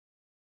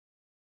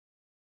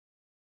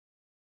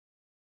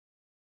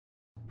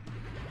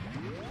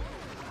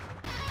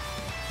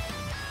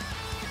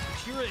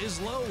Kira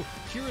is low.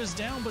 Kira's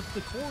down, but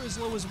the core is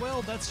low as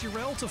well. That's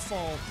Urel to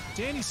fall.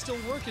 Danny's still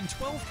working,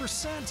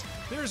 12%.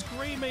 There's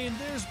Greymane,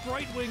 there's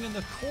Brightwing, and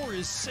the core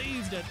is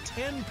saved at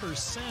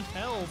 10%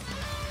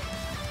 health.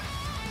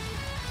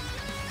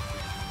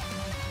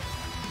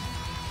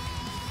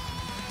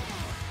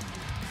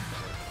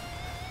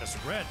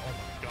 Red, oh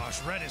my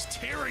gosh, Red is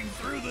tearing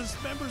through the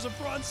members of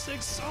Bronze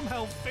 6.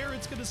 Somehow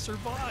Ferret's gonna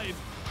survive.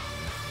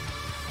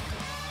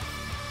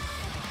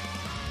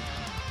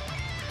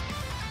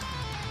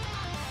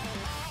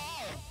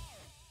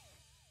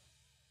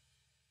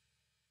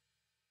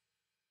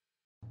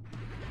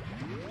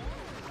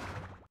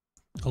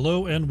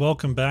 Hello and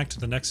welcome back to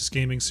the Nexus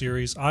Gaming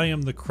Series. I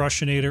am the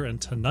Crushinator, and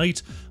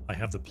tonight I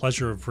have the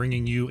pleasure of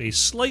bringing you a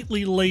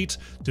slightly late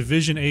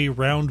Division A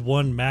Round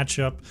 1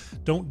 matchup.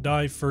 Don't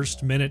Die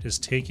First Minute is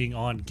taking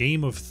on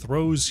Game of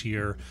Throws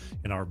here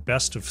in our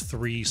best of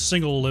 3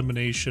 single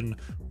elimination.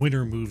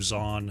 Winner moves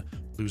on,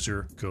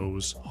 loser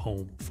goes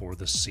home for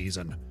the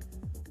season.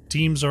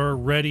 Teams are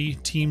ready,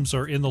 teams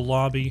are in the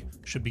lobby,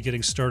 should be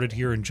getting started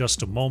here in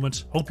just a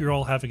moment. Hope you're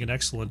all having an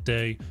excellent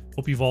day.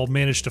 Hope you've all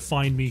managed to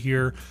find me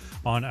here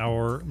on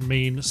our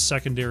main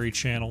secondary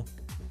channel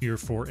here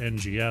for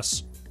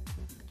NGS.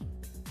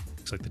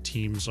 Looks like the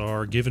teams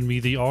are giving me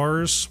the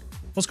R's.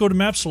 Let's go to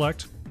map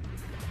select.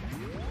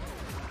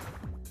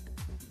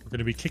 We're going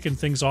to be kicking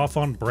things off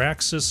on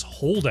Braxis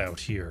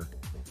Holdout here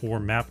for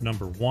map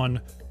number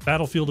 1.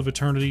 Battlefield of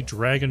Eternity,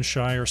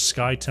 Dragonshire,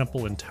 Sky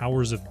Temple, and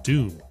Towers of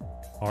Doom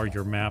are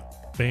your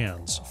map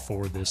bans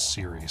for this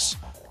series.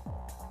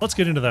 Let's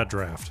get into that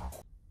draft.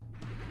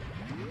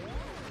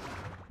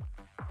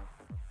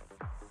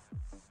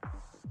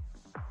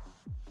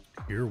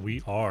 Here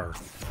we are.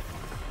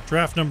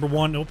 Draft number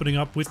 1 opening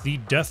up with the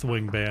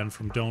Deathwing ban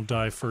from Don't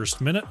Die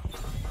First Minute.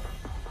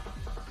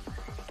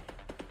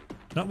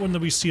 Not one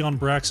that we see on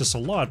Braxis a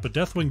lot, but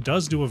Deathwing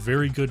does do a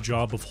very good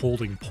job of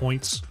holding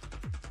points.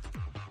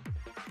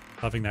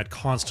 Having that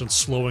constant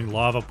slowing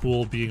lava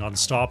pool, being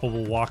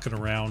unstoppable, walking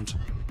around,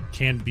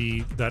 can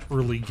be that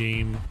early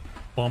game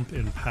bump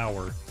in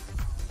power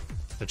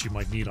that you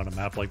might need on a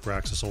map like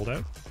Braxis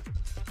Holdout.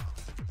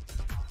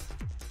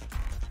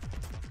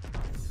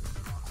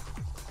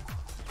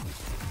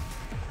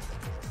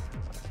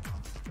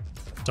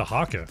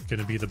 Tahaka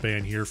going to be the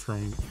ban here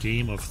from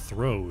Game of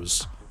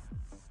Throws.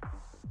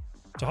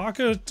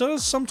 Tahaka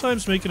does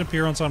sometimes make an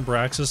appearance on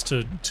Braxis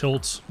to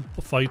tilt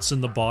fights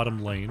in the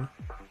bottom lane.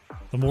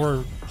 The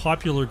more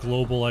popular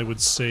global, I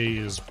would say,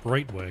 is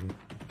Brightwing,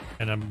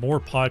 and a more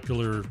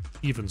popular,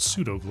 even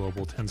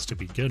pseudo-global, tends to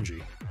be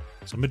Genji.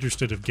 So I'm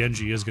interested if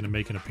Genji is going to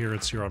make an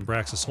appearance here on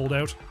Braxis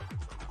Holdout,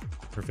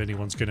 or if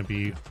anyone's going to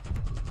be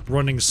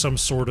running some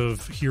sort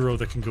of hero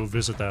that can go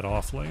visit that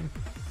off-lane.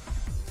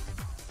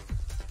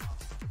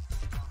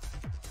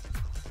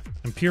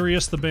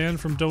 Imperious, the ban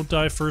from Don't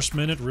Die First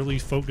Minute, really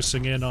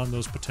focusing in on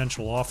those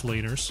potential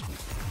off-laners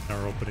in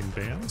our opening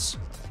bans.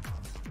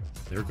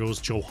 There goes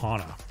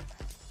Johanna.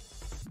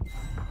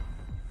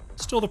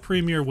 Still the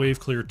premier wave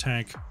clear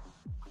tank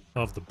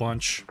of the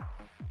bunch.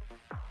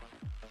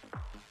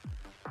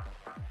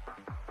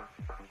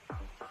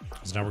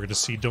 So now we're going to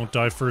see Don't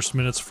Die First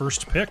Minute's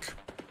first pick.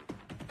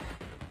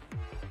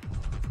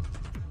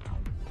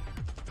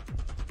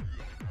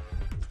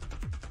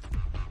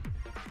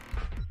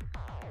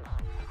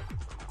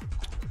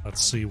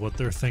 Let's see what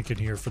they're thinking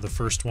here for the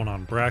first one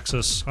on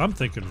Braxis. I'm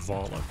thinking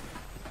Vala.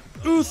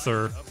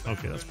 Uther.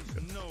 Okay, that's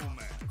pretty good.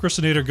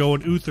 Crushinator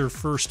going Uther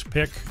first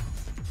pick.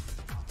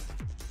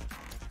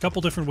 Couple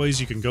different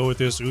ways you can go with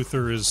this.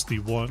 Uther is the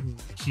one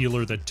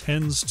healer that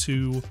tends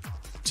to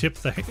tip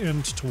the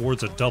hand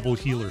towards a double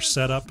healer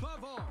setup.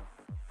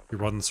 You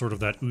run sort of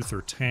that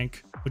Uther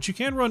tank, but you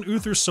can run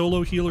Uther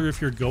solo healer if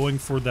you're going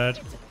for that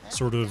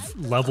sort of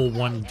level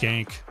 1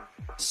 gank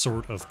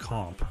sort of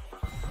comp.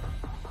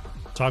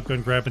 Top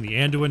Gun grabbing the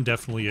Anduin,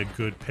 definitely a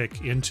good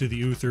pick into the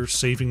Uther,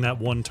 saving that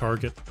one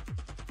target.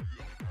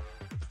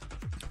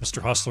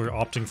 Mr. Hustler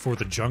opting for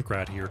the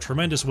Junkrat here.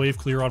 Tremendous wave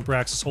clear on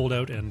Braxis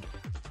Holdout and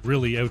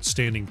really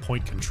outstanding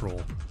point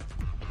control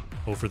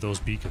over those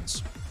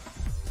beacons.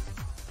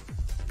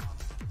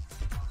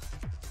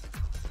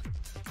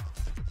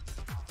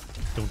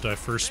 Don't Die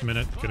First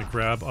Minute, gonna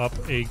grab up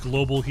a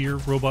global here.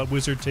 Robot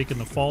Wizard taking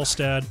the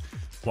Falstad.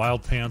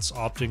 Wild Pants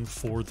opting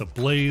for the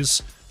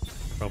Blaze.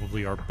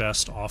 Probably our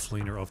best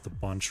offlaner of the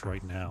bunch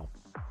right now.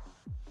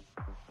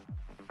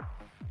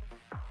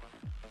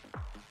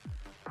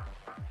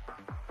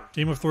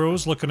 Game of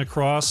Throws looking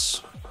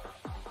across.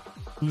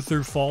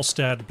 Uther,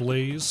 Falstad,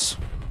 Blaze.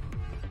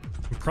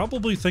 I'm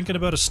probably thinking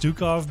about a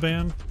Stukov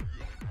ban.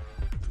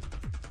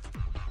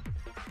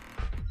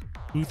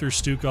 Uther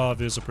Stukov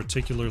is a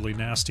particularly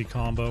nasty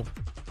combo.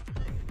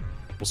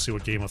 We'll see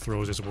what Game of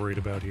Throws is worried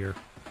about here.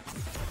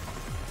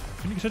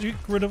 Can you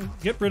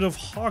get rid of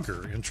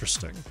Hogger?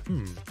 Interesting.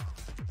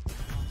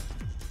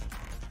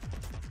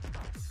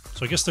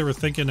 So I guess they were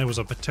thinking it was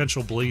a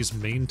potential Blaze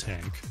main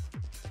tank,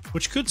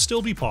 which could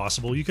still be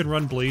possible. You can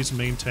run Blaze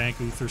main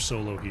tank, Uther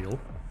solo heal.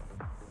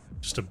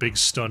 Just a big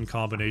stun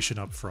combination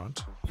up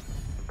front.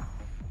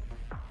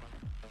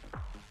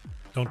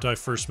 Don't die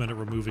first minute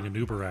removing a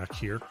Nubarak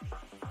here.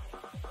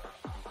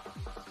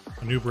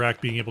 A Nubarak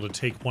being able to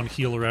take one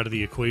healer out of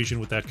the equation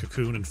with that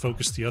cocoon and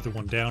focus the other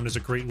one down is a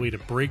great way to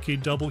break a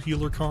double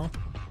healer comp.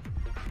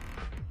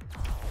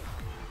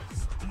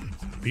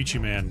 Beachy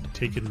Man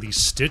taking these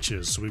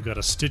Stitches, so we've got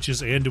a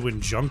Stitches Anduin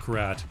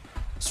Junkrat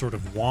sort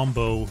of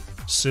wombo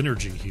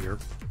synergy here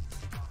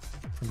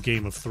from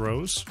Game of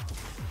Throws.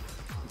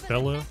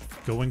 Bella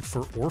going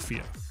for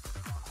Orphea.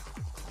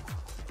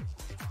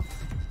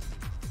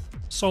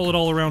 Solid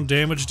all-around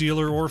damage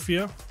dealer,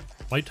 Orphea.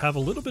 Might have a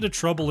little bit of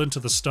trouble into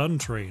the stun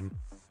train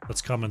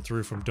that's coming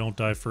through from Don't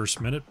Die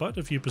First Minute, but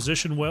if you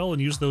position well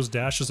and use those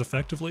dashes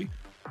effectively,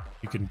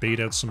 you can bait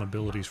out some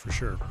abilities for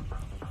sure.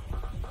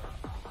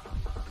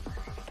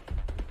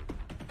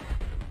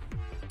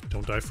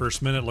 Don't Die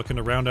First Minute looking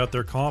to round out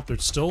their comp.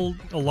 There's still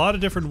a lot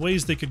of different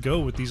ways they could go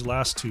with these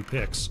last two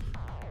picks.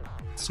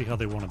 Let's see how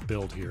they want to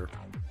build here.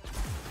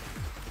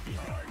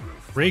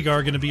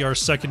 Rhaegar going to be our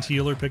second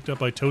healer, picked up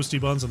by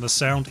Toasty Buns, and the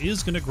Sound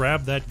is going to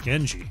grab that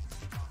Genji.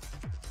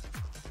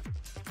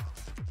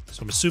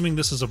 So I'm assuming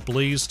this is a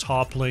Blaze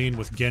top lane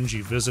with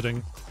Genji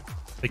visiting.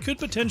 They could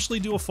potentially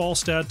do a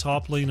Falstad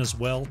top lane as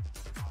well.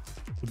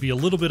 Would be a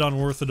little bit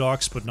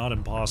unorthodox, but not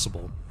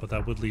impossible. But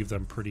that would leave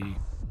them pretty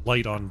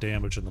light on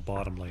damage in the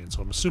bottom lane,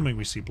 so I'm assuming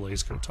we see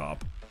Blaze go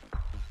top.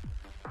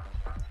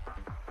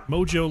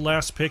 Mojo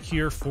last pick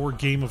here for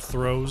Game of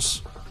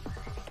Throws.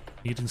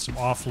 Needing some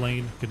off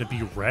lane. Gonna be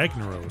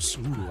Ragnaros.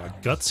 Ooh, a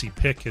gutsy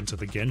pick into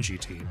the Genji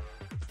team.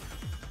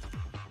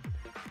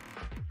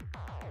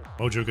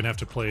 Mojo gonna have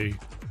to play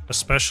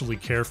especially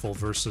careful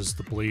versus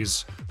the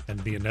Blaze and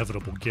the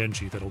inevitable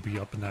Genji that'll be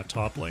up in that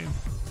top lane.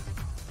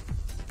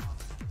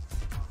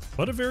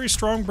 But a very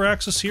strong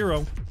Braxis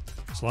hero,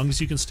 as long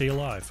as you can stay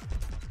alive.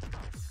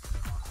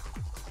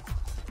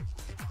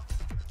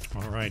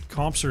 Alright,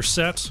 comps are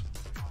set.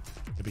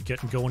 We'll be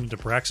getting going into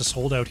Braxis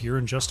holdout here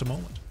in just a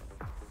moment.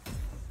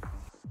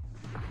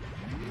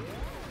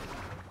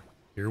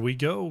 Here we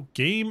go.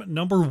 Game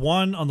number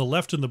 1 on the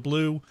left in the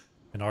blue.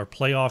 In our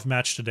playoff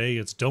match today,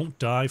 it's Don't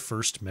Die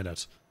First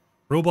Minute.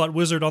 Robot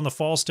Wizard on the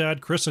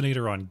Falstad,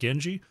 Chrisinator on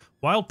Genji,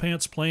 Wild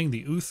Pants playing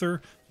the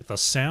Uther, with the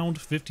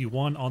Sound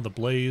 51 on the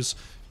Blaze.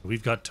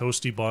 We've got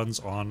Toasty Buns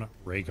on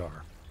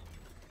Rhaegar.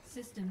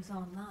 Systems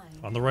online.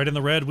 On the right in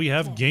the red, we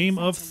have Game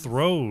of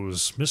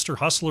Throws. Mr.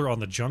 Hustler on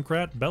the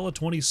Junkrat, Bella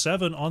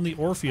 27 on the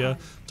Orphea,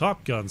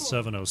 Top Gun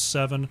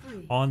 707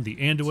 on the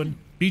Anduin,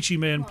 Beachy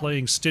Man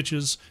playing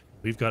Stitches.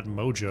 We've got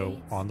Mojo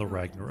on the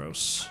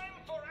Ragnaros.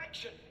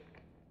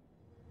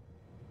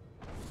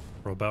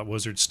 Robot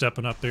Wizard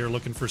stepping up there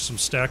looking for some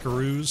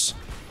stackaroos.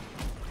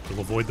 He'll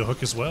avoid the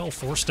hook as well.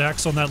 4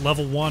 stacks on that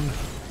level 1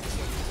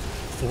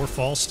 for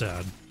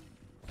Falstad.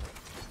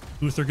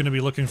 Uther going to be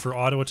looking for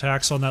auto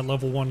attacks on that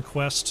level 1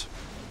 quest.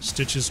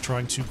 Stitches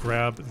trying to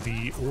grab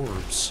the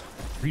orbs.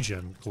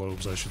 Regen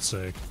globes, I should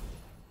say,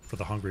 for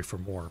the hungry for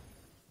more.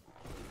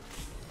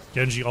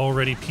 Genji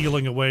already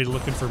peeling away,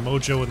 looking for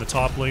Mojo in the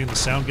top lane. The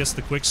Sound gets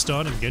the quick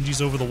stun, and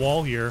Genji's over the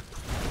wall here.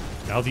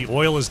 Now the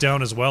oil is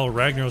down as well.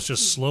 Ragnaros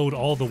just slowed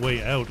all the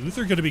way out.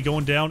 Uther going to be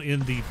going down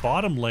in the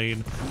bottom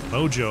lane.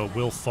 Mojo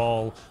will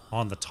fall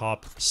on the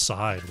top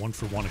side. 1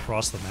 for 1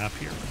 across the map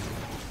here.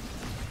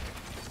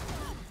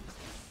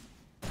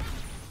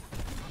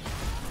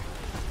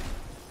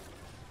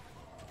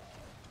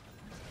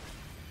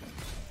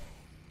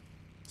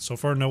 So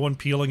far, no one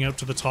peeling out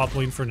to the top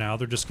lane for now.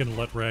 They're just going to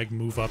let Rag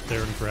move up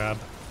there and grab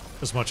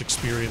as much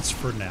experience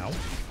for now.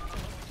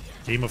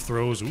 Game of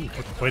Throws, ooh,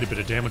 put quite a bit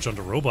of damage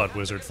onto Robot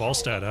Wizard.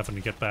 Falstad having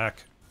to get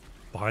back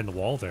behind the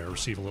wall there,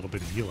 receive a little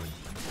bit of healing.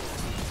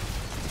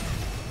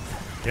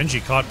 Genji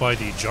caught by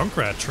the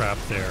Junkrat trap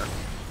there.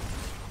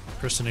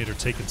 Chrisinator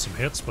taking some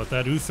hits, but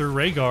that Uther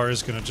Rhaegar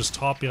is going to just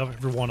top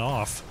everyone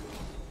off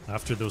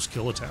after those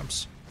kill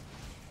attempts.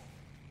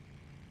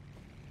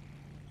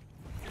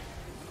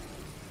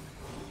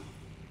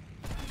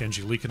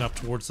 Genji leaking up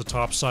towards the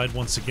top side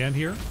once again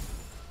here.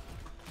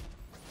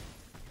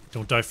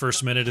 Don't Die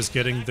First Minute is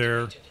getting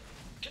their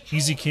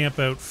easy camp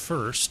out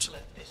first.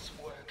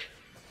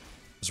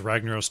 As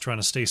Ragnaros trying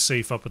to stay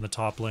safe up in the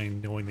top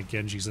lane, knowing that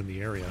Genji's in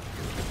the area.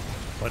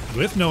 But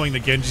with knowing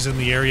that Genji's in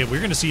the area, we're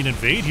going to see an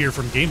invade here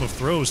from Game of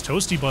Throws.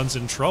 Toasty Bun's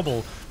in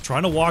trouble.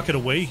 Trying to walk it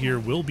away here,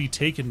 will be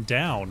taken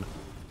down.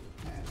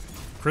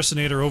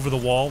 Chrisinator over the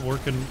wall,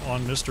 working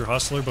on Mr.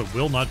 Hustler, but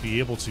will not be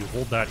able to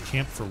hold that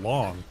camp for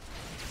long.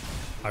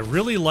 I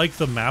really like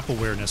the map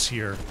awareness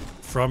here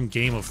from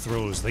Game of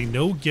Throws. They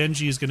know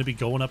Genji is going to be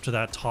going up to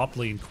that top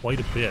lane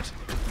quite a bit,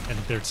 and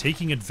they're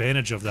taking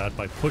advantage of that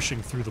by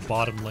pushing through the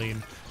bottom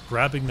lane,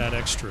 grabbing that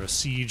extra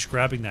siege,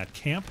 grabbing that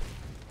camp.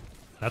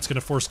 That's going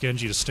to force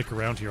Genji to stick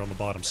around here on the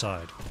bottom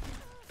side.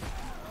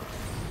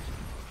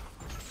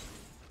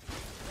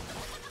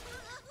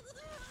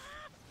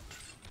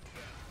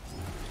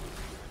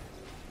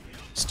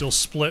 Still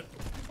split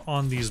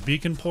on these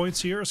beacon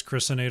points here as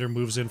Chrisinator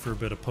moves in for a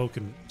bit of poke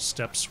and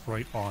steps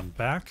right on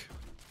back.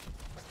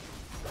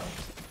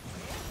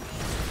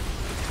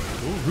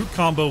 Ooh, root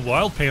combo,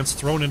 Wild Pants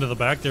thrown into the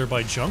back there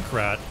by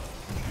Junkrat.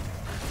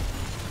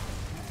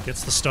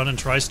 Gets the stun and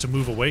tries to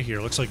move away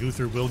here. Looks like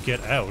Uther will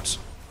get out.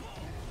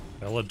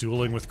 Bella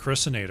dueling with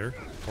Chrysinator.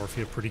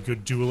 Orphea, pretty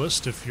good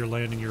duelist if you're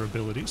landing your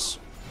abilities.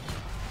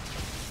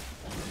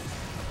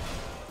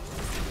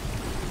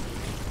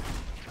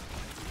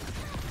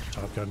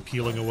 Top Gun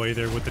peeling away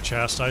there with the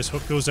Chastise.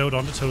 Hook goes out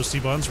onto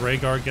Toasty Buns.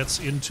 Rhaegar gets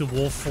into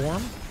wolf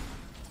form.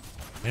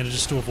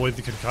 Manages to avoid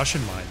the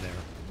concussion mine there.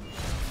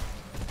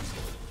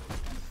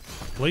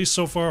 Blaze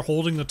so far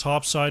holding the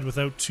top side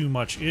without too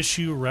much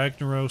issue.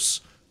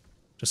 Ragnaros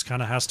just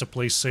kind of has to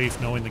play safe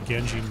knowing that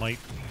Genji might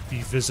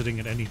be visiting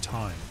at any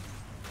time.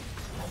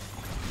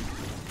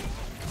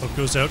 Hook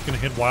goes out, gonna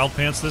hit Wild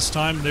Pants this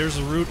time. There's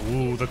the root.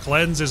 Ooh, the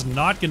cleanse is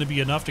not gonna be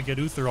enough to get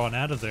Uther on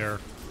out of there.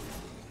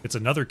 It's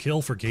another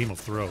kill for Game of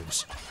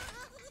Throws.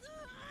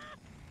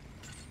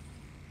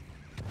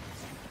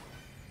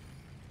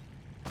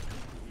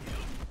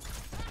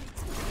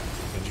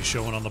 Genji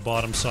showing on the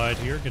bottom side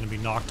here, gonna be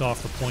knocked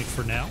off the point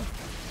for now.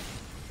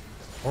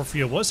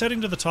 Orphea was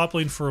heading to the top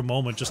lane for a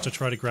moment just to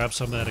try to grab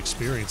some of that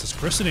experience. Is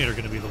Chrysinator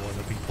gonna be the one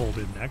that be pulled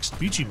in next?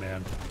 Beachy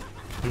Man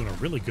doing a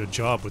really good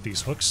job with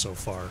these hooks so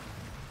far.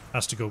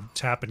 Has to go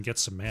tap and get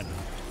some mana.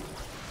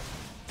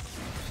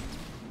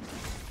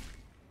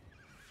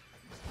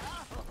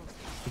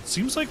 It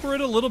seems like we're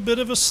at a little bit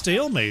of a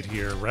stalemate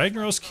here.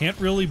 Ragnaros can't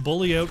really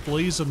bully out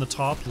Blaze in the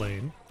top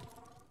lane.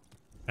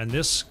 And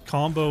this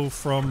combo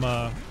from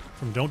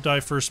Don't Die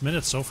First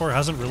Minute so far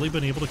hasn't really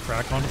been able to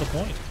crack onto the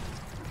point.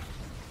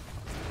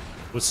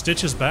 With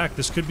Stitches back,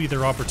 this could be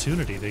their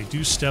opportunity. They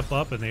do step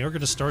up and they are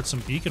going to start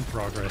some beacon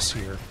progress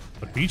here.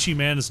 But Beachy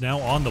Man is now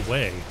on the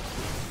way.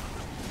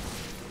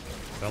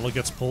 Bella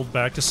gets pulled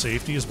back to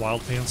safety as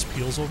Wild Pants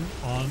peels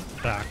on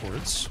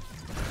backwards.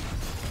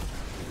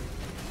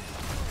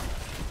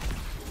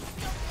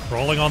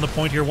 Crawling on the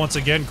point here once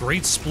again.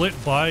 Great split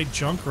by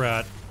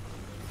Junkrat.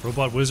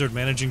 Robot Wizard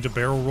managing to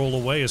barrel roll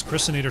away as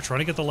Chrysinator trying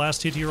to get the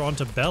last hit here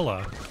onto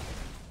Bella.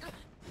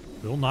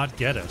 Will not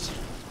get it.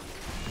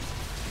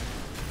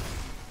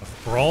 A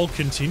brawl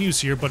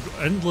continues here, but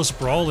endless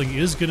brawling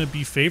is going to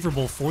be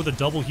favorable for the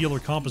double healer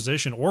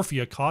composition.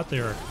 Orphea caught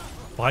there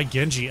by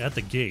Genji at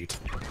the gate.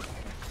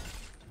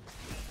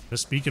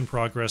 This beacon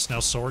progress now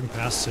soaring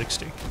past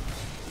 60.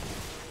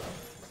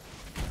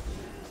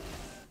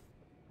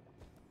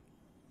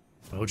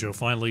 Mojo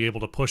finally able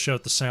to push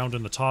out the sound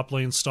in the top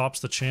lane, stops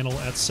the channel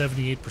at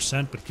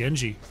 78%, but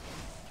Genji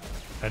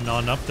heading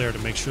on up there to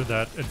make sure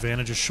that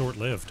advantage is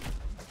short-lived.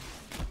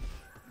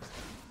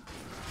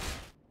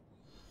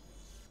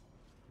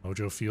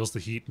 Mojo feels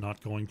the heat,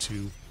 not going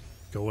to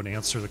go and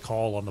answer the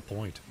call on the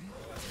point.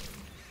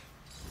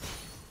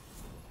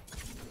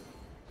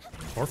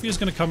 Orphea's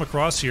going to come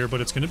across here,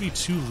 but it's going to be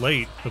too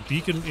late. The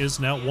beacon is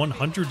now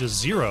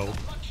 100-0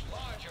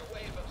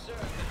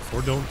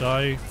 for Don't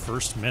Die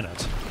First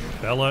Minute.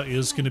 Bella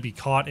is going to be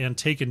caught and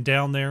taken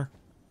down there.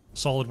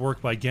 Solid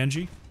work by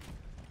Genji.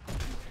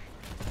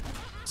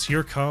 So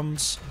here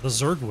comes the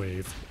Zerg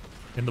wave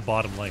in the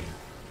bottom lane.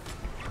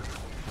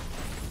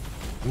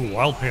 Ooh,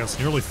 Wild Pants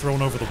nearly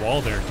thrown over the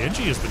wall there.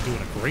 Genji has been doing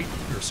a great...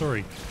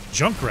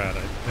 Junkrat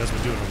has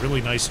been doing a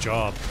really nice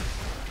job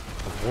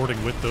of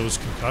warding with those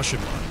concussion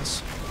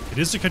mines. It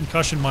is a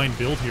concussion mine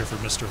build here for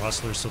Mr.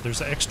 Hustler, so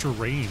there's extra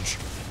range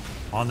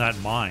on that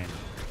mine.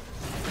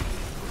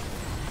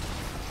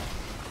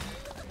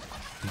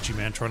 Beachy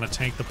Man trying to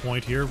tank the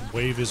point here.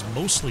 Wave is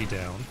mostly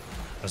down,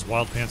 as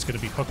Wild Pants going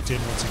to be hooked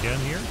in once again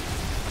here.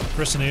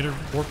 Chrysinator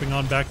warping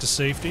on back to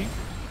safety.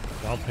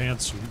 Wild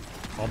Pants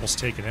almost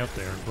taken out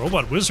there.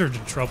 Robot Wizard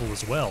in trouble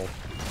as well.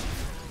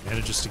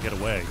 Manages to get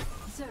away.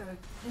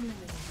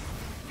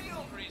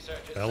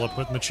 Bella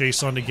putting the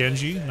chase onto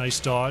Genji. Nice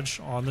dodge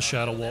on the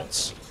Shadow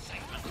Waltz.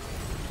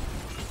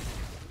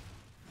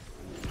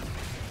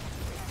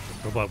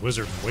 Robot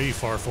Wizard way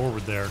far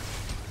forward there.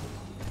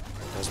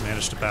 Has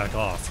managed to back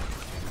off.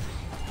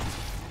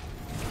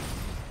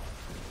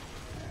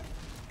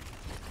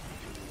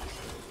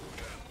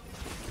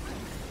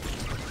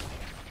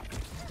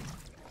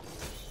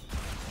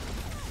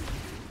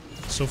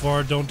 So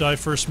far, Don't Die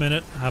First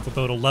Minute have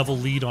about a level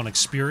lead on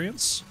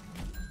experience.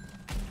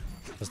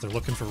 As they're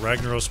looking for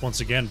Ragnaros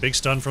once again. Big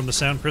stun from the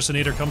sound.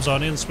 Chrysinator comes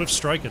on in. Swift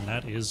strike, and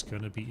that is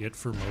going to be it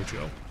for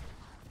Mojo.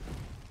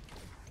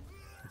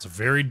 It's a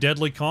very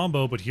deadly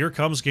combo, but here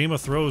comes Game of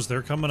Throws.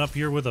 They're coming up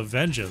here with a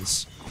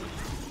vengeance.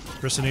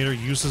 Chrysinator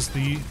uses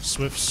the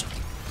Swift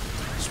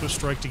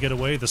strike to get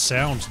away. The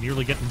sound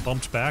nearly getting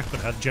bumped back,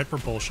 but had jet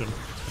propulsion.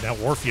 Now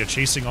Orphea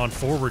chasing on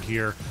forward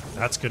here.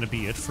 That's going to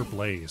be it for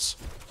Blaze.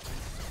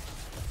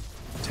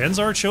 10s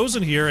are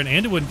chosen here, and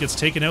Anduin gets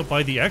taken out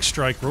by the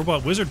X-Strike.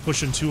 Robot Wizard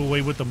pushing 2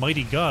 away with the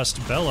Mighty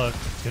Gust. Bella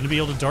going to be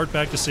able to dart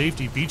back to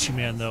safety. Beachy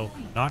Man, though,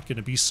 not going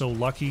to be so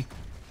lucky.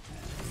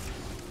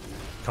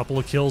 Couple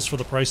of kills for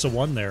the price of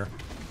 1 there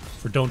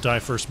for Don't Die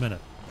First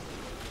Minute.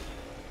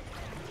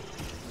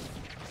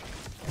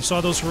 You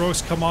saw those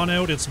heroics come on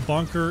out. It's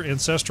Bunker,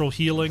 Ancestral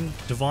Healing,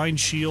 Divine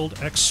Shield,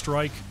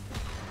 X-Strike,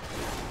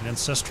 and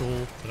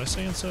Ancestral... Did I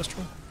say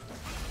Ancestral?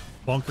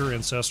 Bunker,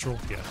 Ancestral.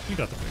 Yeah, you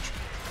got the picture.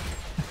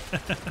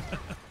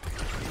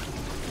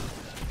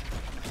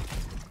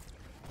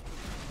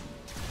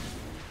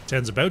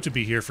 10's about to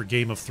be here for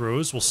Game of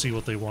Throws. We'll see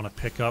what they want to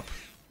pick up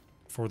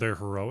for their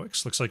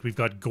heroics. Looks like we've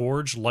got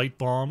Gorge, Light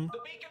Bomb,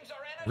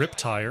 Rip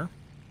Tire.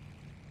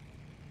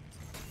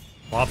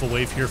 Lava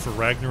Wave here for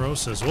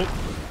Ragnaros as, oh,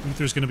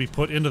 Uther's going to be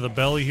put into the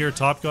belly here.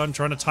 Top Gun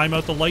trying to time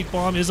out the Light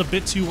Bomb is a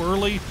bit too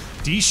early.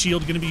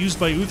 D-Shield going to be used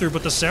by Uther,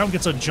 but the Sound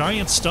gets a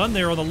giant stun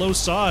there on the low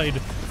side.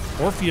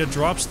 Orphea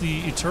drops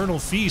the Eternal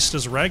Feast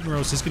as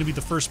Ragnaros is going to be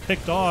the first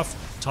picked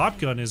off. Top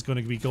Gun is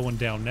going to be going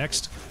down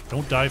next.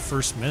 Don't die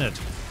first minute.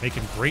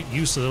 Making great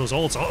use of those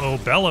ults. Uh-oh,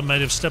 Bella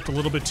might have stepped a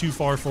little bit too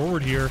far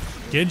forward here.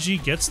 Genji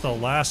gets the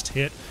last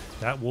hit.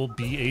 That will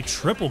be a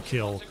triple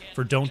kill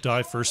for Don't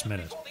Die First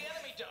Minute.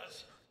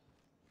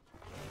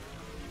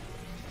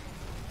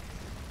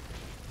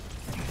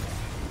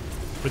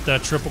 With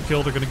that triple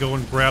kill, they're going to go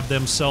and grab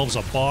themselves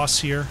a boss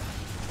here.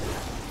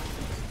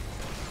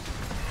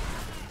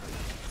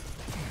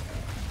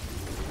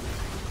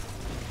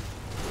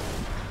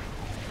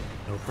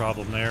 No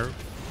problem there.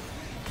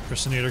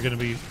 Crusader going to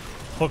be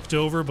hooked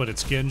over, but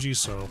it's Genji,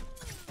 so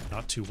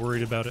not too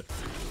worried about it.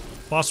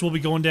 Boss will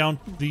be going down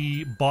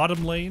the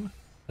bottom lane,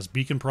 as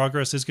Beacon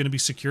Progress is going to be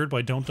secured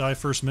by Don't Die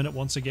First Minute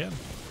once again.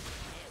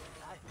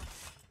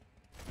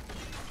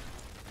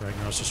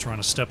 Ragnar's just trying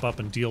to step up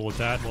and deal with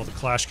that while the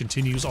clash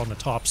continues on the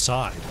top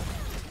side.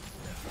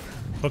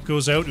 Hook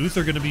goes out.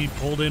 Uther going to be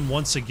pulled in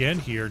once again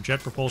here. Jet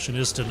propulsion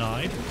is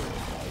denied.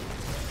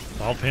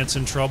 Wildpant's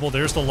in trouble.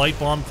 There's the Light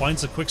Bomb.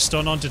 Finds a quick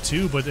stun onto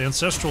 2, but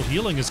Ancestral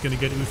Healing is going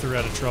to get Uther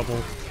out of trouble.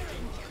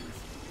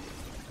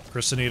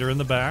 Chrysinator in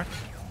the back.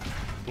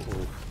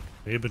 Uh-oh.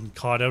 May have been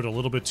caught out a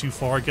little bit too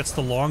far. Gets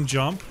the long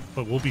jump,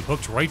 but will be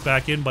hooked right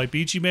back in by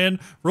Beachy Man.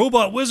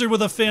 Robot Wizard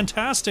with a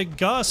fantastic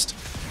gust.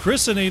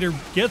 Chrysinator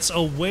gets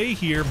away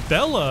here.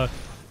 Bella.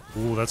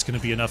 Ooh, that's going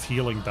to be enough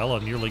healing. Bella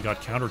nearly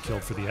got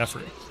counter-killed for the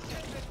effort.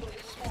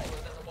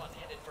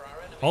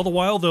 All the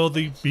while, though,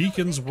 the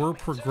beacons were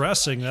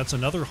progressing. That's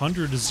another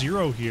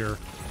 100-0 here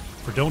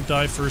for Don't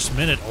Die First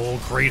Minute. Oh,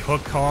 great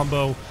hook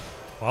combo.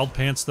 Wild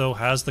Pants, though,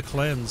 has the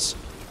cleanse.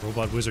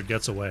 Robot Wizard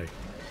gets away.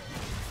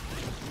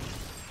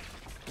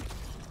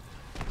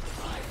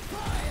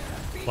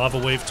 Lava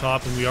Wave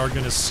top, and we are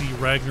going to see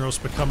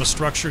Ragnaros become a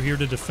structure here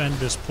to defend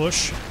this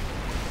push.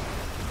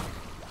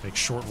 Make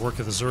short work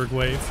of the Zerg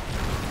Wave.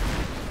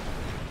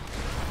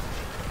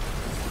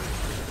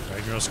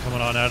 Ragnaros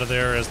coming on out of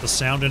there as the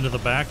Sound into the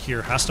back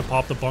here. Has to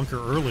pop the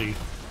bunker early.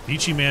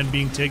 Beachy Man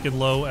being taken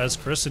low as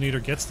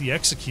Chrysinator gets the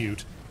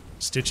execute.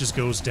 Stitches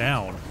goes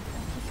down.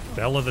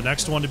 Bella the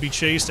next one to be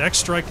chased.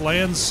 X-Strike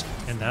lands,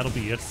 and that'll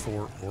be it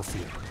for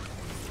Orphea.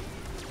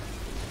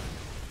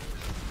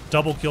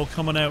 Double kill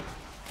coming out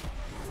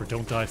for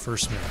Don't Die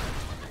First Minute.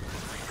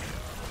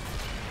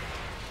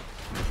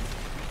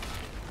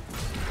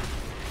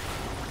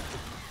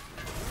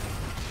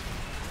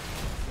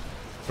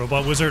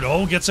 Robot Wizard,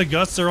 oh, gets a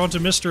guts there onto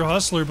Mr.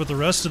 Hustler, but the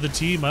rest of the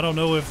team, I don't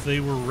know if they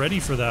were ready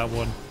for that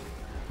one.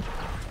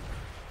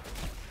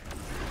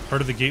 Part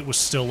of the gate was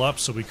still up,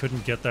 so we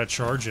couldn't get that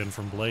charge in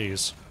from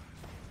Blaze.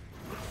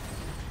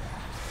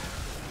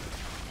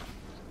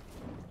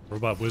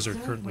 Robot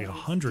Wizard currently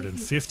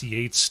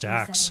 158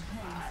 stacks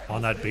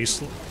on that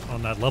base,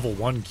 on that level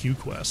 1 Q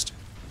quest.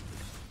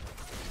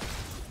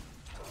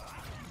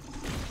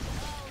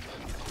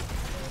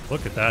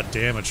 Look at that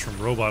damage from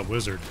Robot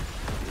Wizard.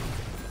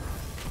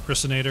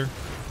 Chrysinator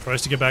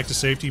tries to get back to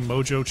safety.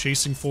 Mojo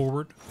chasing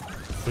forward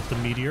with the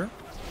Meteor.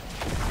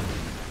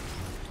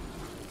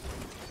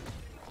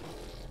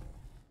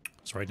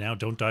 So right now,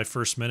 Don't Die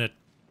First Minute,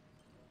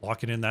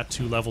 locking in that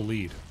 2-level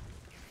lead.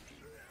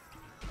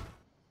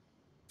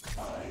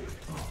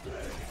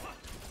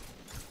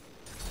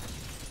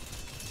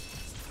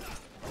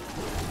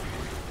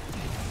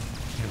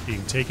 And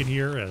being taken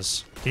here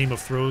as Game of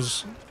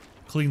Throws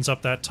cleans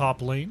up that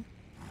top lane.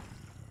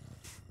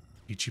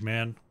 Ichi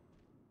Man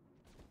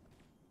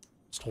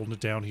just holding it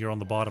down here on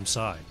the bottom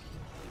side.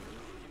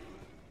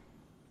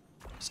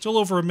 Still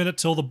over a minute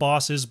till the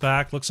boss is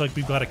back. Looks like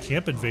we've got a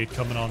camp invade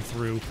coming on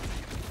through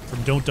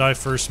from Don't Die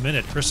First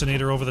Minute.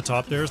 Chrysinator over the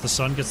top there as the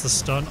Sun gets the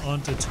stun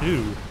onto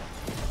 2.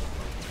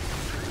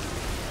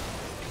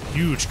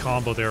 Huge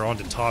combo there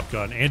onto Top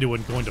Gun.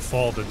 Anduin going to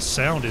fall. The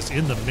Sound is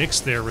in the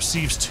mix there.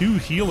 Receives 2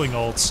 healing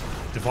ults.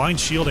 Divine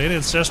Shield and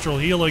Ancestral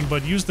Healing,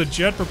 but use the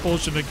jet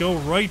propulsion to go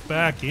right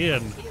back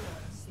in.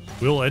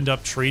 We'll end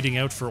up trading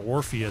out for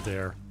Orphea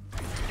there.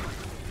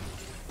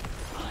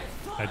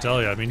 I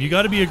tell you, I mean, you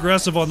got to be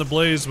aggressive on the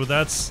Blaze, but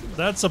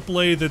that's a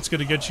play that's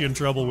going to get you in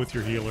trouble with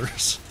your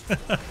healers.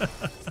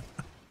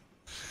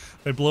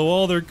 They blow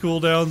all their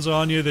cooldowns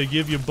on you, they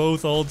give you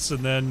both ults, and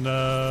then,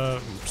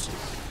 oops.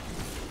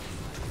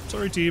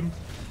 Sorry, team.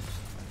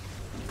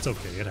 It's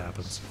okay, it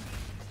happens.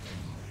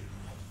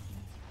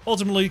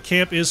 Ultimately,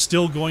 camp is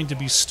still going to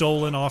be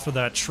stolen off of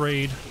that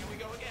trade.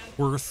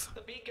 Worth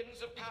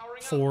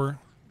 4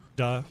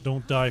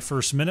 Don't Die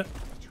First Minute.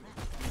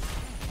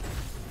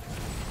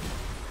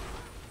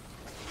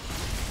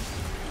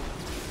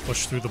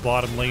 Push through the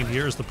bottom lane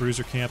here as the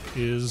Bruiser camp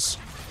is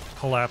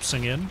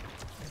collapsing in.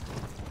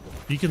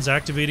 Beacon's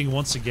activating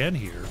once again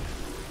here.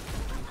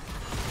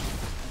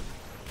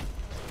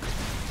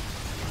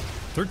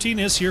 13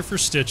 is here for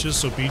Stitches,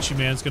 so Beachy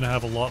Man's going to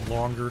have a lot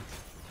longer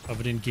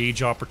of an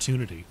engage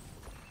opportunity.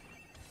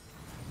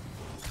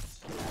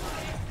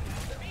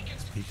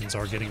 Beacons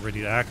are getting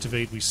ready to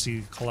activate. We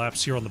see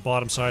collapse here on the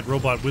bottom side.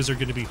 Robot Wizard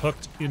going to be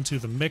hooked into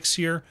the mix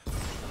here.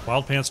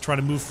 Wild Pants trying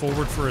to move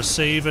forward for a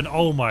save, and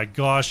oh my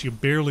gosh, you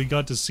barely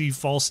got to see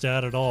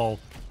Falstad at all.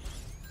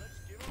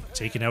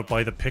 Taken out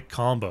by the pick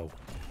combo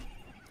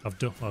of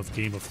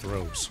Game of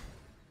Throws.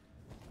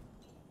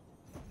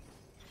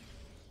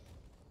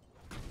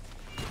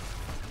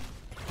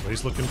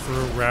 Blaze looking for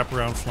a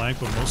wraparound flank,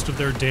 but most of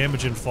their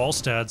damage in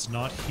Falstad's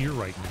not here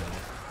right now.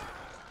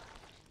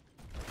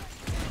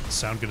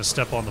 Sound gonna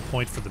step on the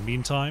point for the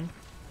meantime.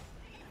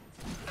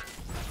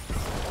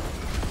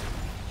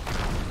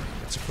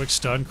 It's a quick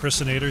stun.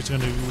 Chrisinator's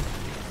gonna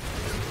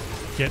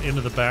get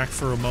into the back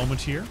for a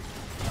moment here.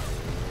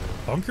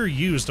 Bunker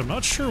used. I'm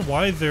not sure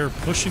why they're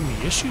pushing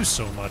the issue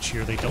so much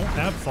here. They don't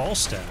have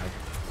Falstad.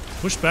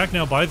 Pushed back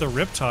now by the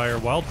Riptire.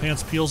 Wild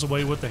Pants peels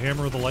away with the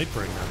Hammer of the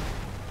Lightbringer.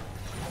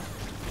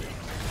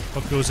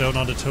 Hook goes out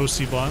onto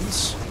Toasty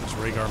Buns as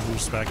Rhaegar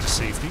moves back to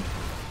safety.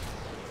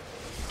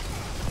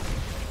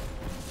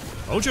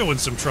 Mojo in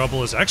some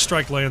trouble as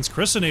X-Strike lands.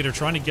 Chrisinator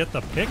trying to get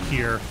the pick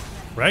here.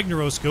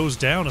 Ragnaros goes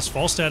down as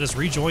Falstad has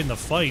rejoined the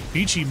fight.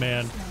 Beachy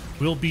Man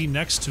will be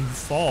next to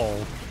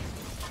fall.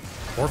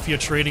 Orphea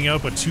trading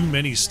out, but too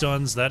many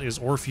stuns. That is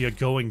Orphea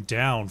going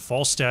down.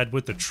 Falstad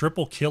with the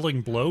triple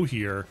killing blow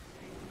here.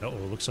 Uh-oh,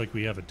 looks like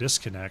we have a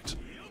disconnect.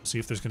 See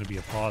if there's going to be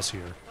a pause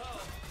here.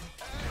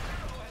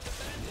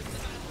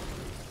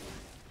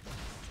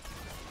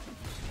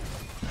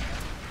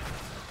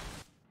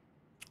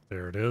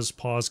 There it is.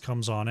 Pause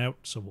comes on out,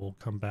 so we'll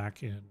come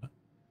back in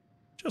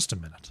just a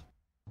minute.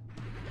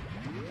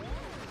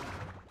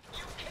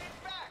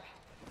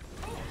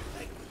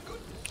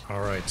 All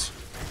right.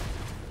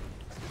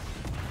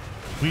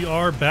 We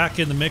are back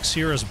in the mix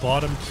here as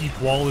bottom keep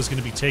wall is going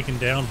to be taken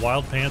down.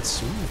 Wild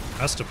Pants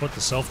has to put the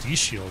self-D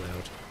shield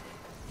out.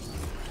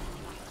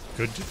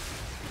 Good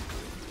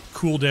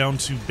cooldown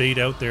to bait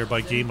out there by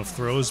Game of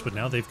Throws, but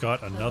now they've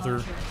got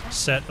another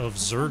set of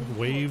Zerg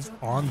wave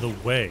on the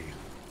way.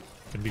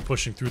 Going to be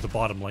pushing through the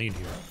bottom lane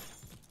here.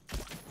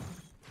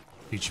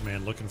 Beachy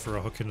Man looking for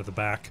a hook into the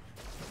back.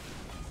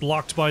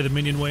 Blocked by the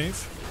minion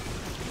wave.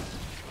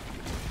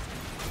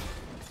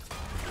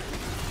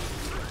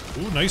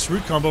 Ooh, nice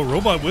root combo.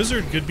 Robot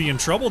Wizard could be in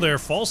trouble there.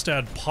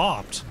 Falstad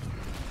popped.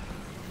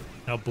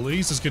 Now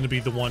Blaze is going to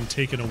be the one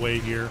taken away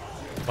here.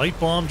 Light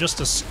Bomb just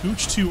a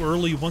scooch too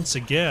early once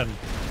again.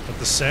 But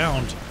the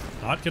Sound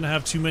not going to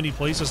have too many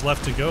places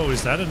left to go.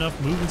 Is that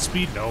enough movement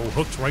speed? No,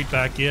 hooked right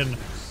back in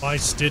by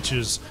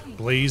Stitches.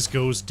 Blaze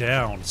goes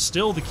down.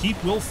 Still, the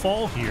keep will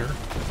fall here.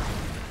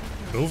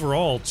 But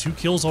overall, 2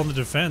 kills on the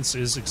defense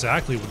is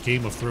exactly what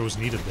Game of Throws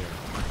needed there.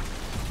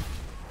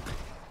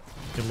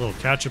 Get a little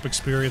catch-up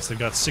experience. They've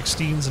got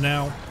 16s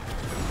now.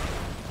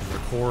 And their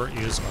core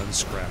is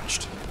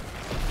unscratched.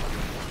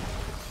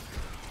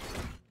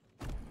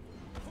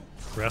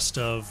 Rest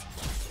of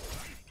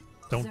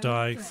Don't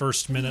Die,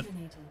 first minute.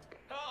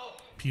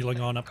 Peeling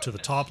on up to the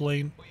top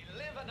lane.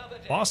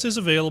 Boss is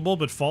available,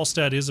 but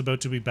Falstad is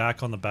about to be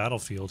back on the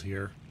battlefield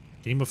here.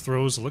 Game of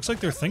Throws, it looks like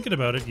they're thinking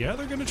about it. Yeah,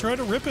 they're going to try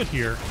to rip it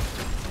here.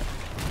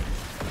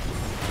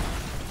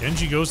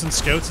 Genji goes and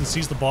scouts and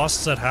sees the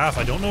bosses at half.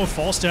 I don't know if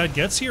Falstad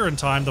gets here in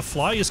time. The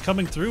fly is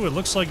coming through. It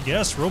looks like,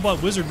 yes,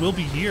 Robot Wizard will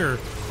be here.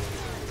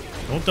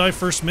 Don't Die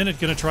first minute,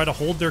 going to try to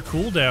hold their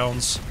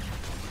cooldowns.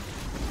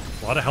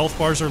 A lot of health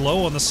bars are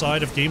low on the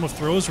side of Game of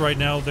Throws right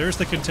now. There's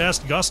the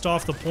contest. Gust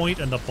off the point,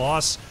 and the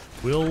boss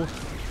will...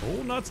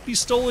 oh, not be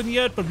stolen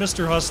yet, but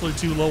Mr. Hustler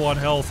too low on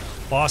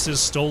health. Boss is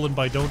stolen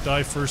by Don't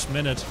Die first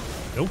minute.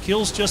 No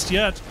kills just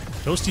yet.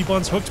 Toasty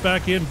Buns hooked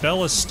back in.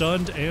 Bella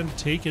stunned and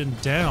taken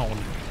down.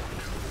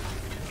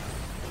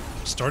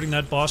 Starting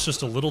that boss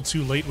just a little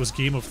too late was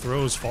Game of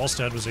Throws.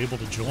 Falstad was able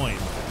to join.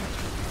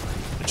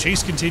 The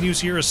chase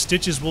continues here as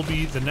Stitches will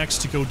be the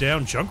next to go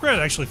down. Junkrat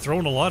actually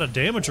throwing a lot of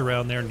damage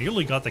around there.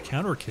 Nearly got the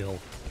counter kill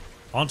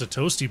onto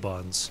Toasty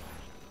Buns.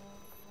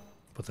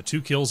 But the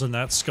 2 kills in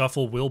that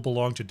scuffle will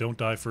belong to Don't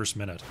Die first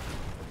minute.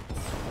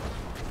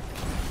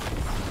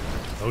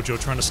 Mojo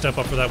trying to step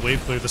up for that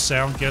wave clear. The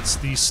Sound gets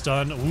the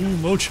stun. Ooh,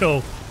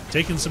 Mojo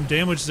taking some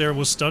damage there.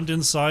 Was stunned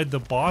inside the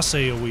boss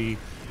AoE.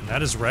 And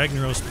that is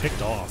Ragnaros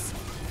picked off.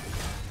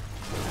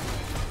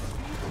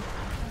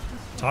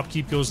 Top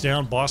keep goes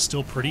down. Boss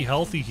still pretty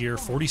healthy here.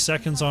 40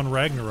 seconds on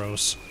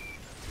Ragnaros.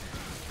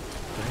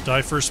 Don't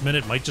Die first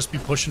minute. Might just be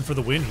pushing for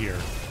the win here.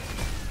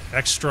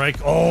 X-Strike,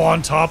 oh,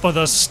 on top of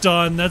the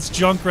stun. That's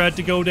Junkrat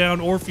to go down.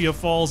 Orphea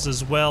falls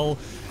as well.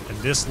 And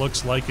this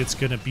looks like it's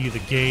going to be the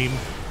game.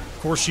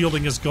 Core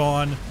shielding is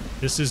gone.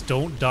 This is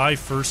Don't Die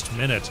first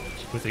minute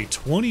with a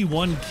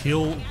 21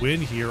 kill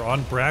win here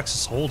on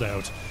Brax's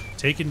holdout.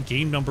 Taking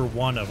game number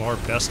 1 of our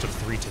best of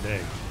 3 today.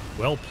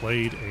 Well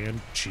played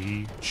and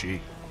GG.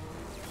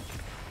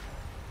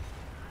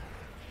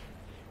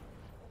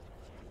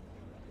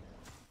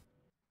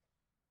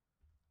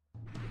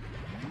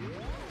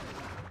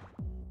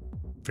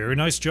 Very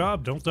nice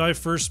job. Don't Die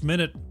first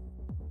minute.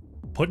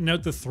 putting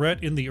out the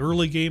threat in the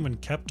early game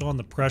and kept on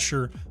the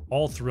pressure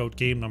all throughout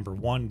game number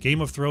 1.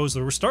 Game of Throws,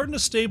 they were starting to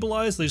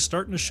stabilize. They're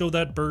starting to show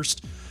that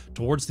burst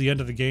towards the end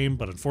of the game,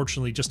 but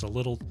unfortunately just a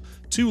little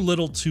too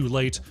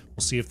late.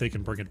 We'll see if they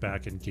can bring it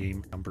back in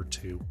game number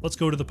 2. Let's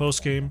go to the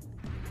post game.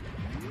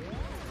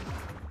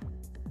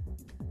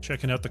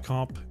 Checking out the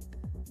comp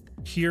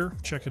here,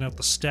 checking out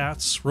the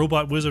stats.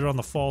 Robot Wizard on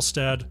the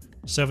Falstad,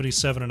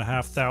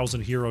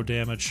 77,500 hero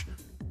damage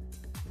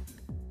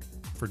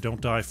for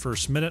Don't Die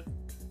First Minute.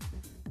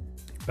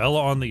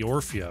 Bella on the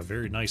Orphea,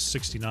 very nice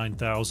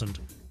 69,000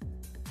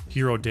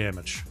 hero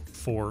damage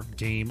for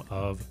Game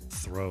of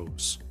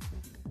Throws.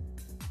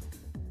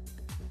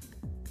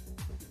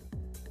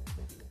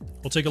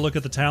 We'll take a look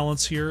at the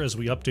talents here as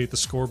we update the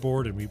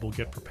scoreboard, and we will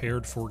get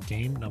prepared for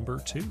game number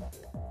 2.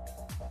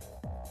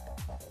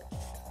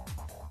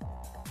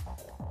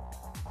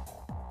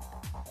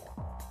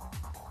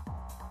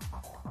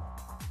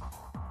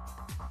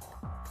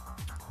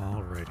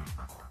 Alrighty.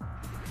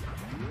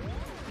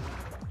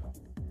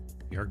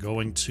 We are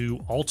going to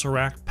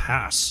Alterac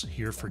Pass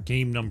here for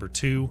game number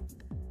 2.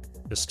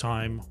 This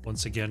time,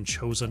 once again,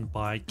 chosen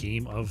by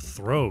Game of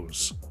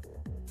Throws.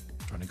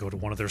 Trying to go to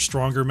one of their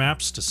stronger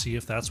maps to see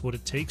if that's what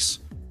it takes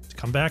to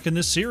come back in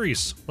this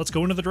series. Let's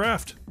go into the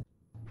draft.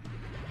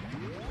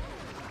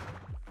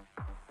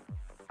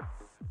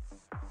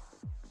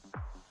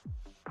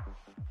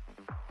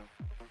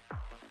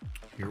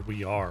 Here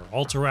we are,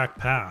 Alterac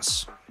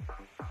Pass.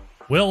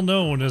 Well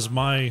known as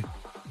my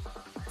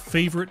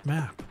favorite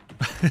map.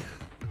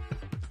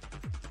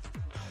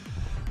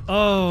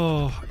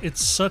 Oh,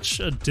 it's such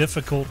a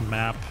difficult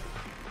map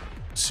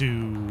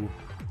to...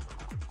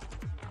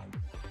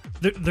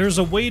 There's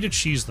a way to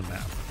cheese the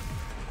map,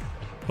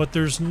 but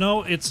there's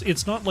no...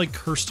 It's not like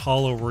Cursed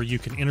Hollow where you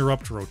can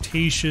interrupt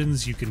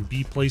rotations, you can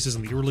be places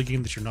in the early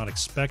game that you're not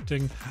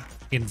expecting.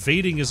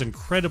 Invading is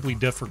incredibly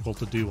difficult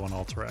to do on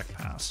Alterac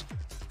Pass.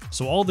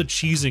 So all the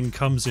cheesing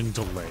comes in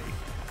delay.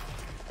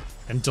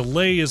 And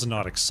delay is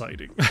not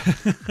exciting.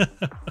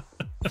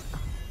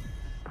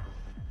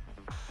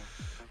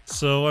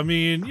 So, I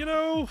mean, you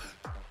know,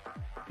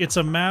 it's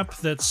a map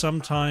that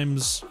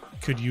sometimes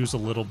could use a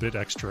little bit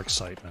extra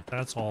excitement.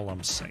 That's all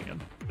I'm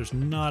saying. There's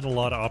not a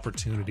lot of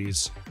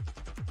opportunities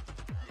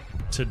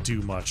to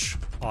do much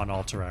on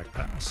Alterac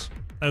Pass,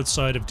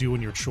 outside of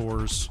doing your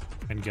chores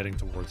and getting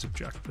towards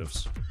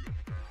objectives.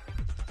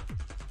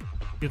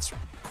 It's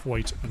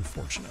quite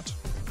unfortunate.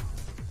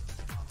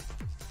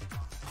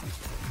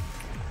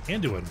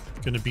 Anduin,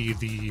 going to be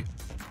the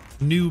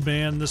new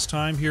man this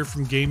time here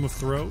from Game of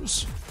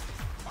Throws.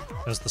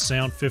 As the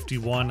Sound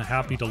 51,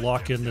 happy to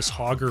lock in this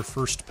Hogger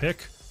first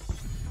pick.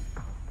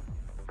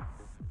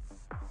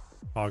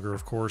 Hogger,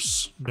 of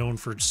course, known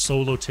for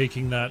solo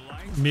taking that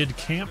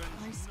mid-camp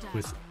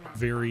with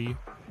very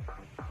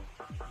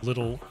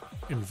little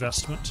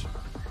investment.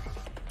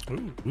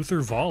 Ooh, Uther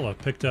Vala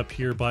picked up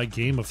here by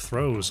Game of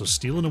Throws. So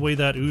stealing away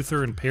that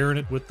Uther and pairing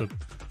it with the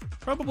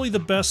probably the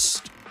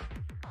best,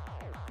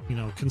 you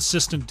know,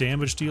 consistent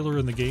damage dealer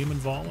in the game in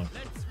Vala.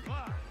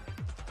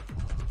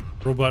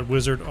 Robot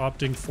Wizard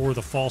opting for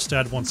the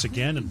Falstad once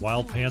again, and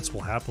Wild Pants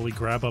will happily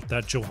grab up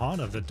that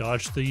Johanna that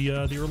dodged the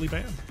early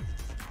ban.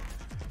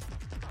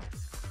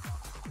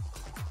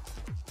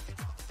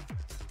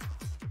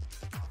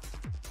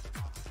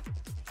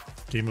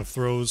 Game of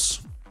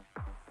Throws.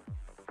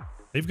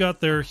 They've got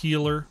their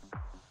healer.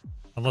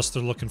 Unless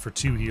they're looking for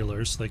 2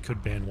 healers, they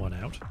could ban one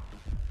out.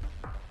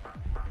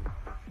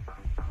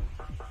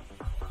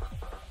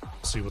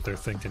 See what they're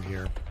thinking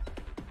here.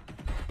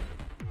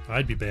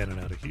 I'd be banning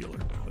out a healer,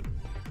 but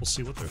we'll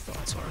see what their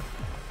thoughts are.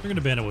 They're going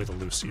to ban away the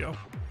Lucio.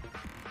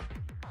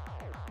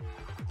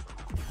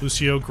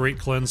 Lucio, great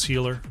cleanse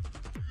healer.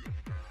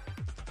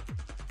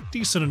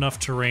 Decent enough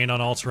terrain on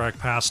Alterac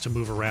Pass to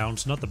move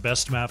around. Not the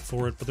best map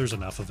for it, but there's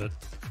enough of it.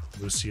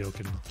 Lucio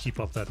can keep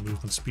up that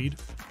movement speed.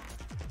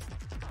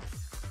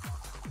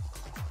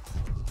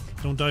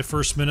 Don't Die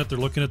First Minute, they're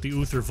looking at the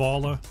Uther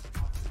Vala.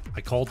 I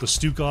called the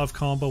Stukov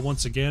combo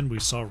once again. We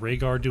saw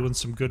Rhaegar doing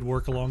some good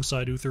work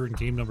alongside Uther in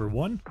game number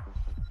 1.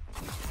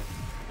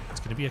 It's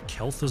going to be a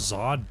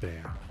Kel'Thuzad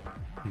ban.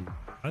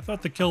 I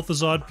thought the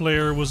Kel'Thuzad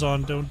player was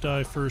on Don't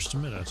Die First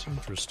Minute.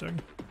 Interesting.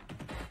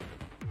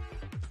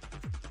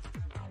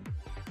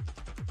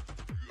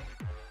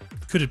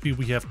 Could it be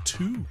we have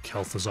 2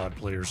 Kel'Thuzad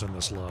players in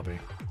this lobby?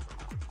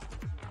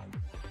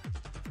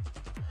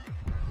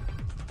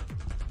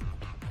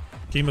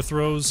 Game of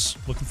Throws,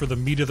 looking for the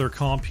meat of their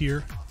comp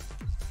here.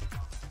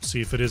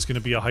 See if it is going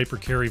to be a hyper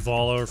carry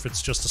Vala or if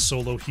it's just a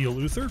solo heal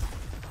Uther.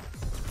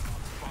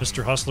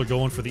 Mr. Hustler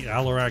going for the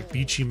Alarak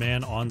Beachy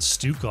Man on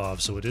Stukov,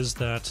 so it is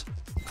that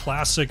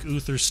classic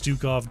Uther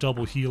Stukov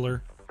double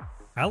healer.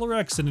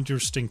 Alarak's an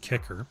interesting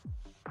kicker.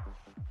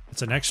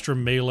 It's an extra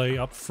melee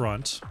up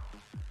front.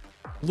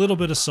 A little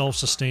bit of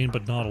self-sustain,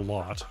 but not a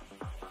lot.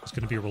 It's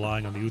going to be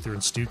relying on the Uther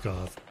and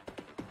Stukov.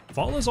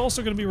 Vala's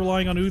also going to be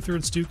relying on Uther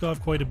and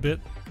Stukov quite a bit.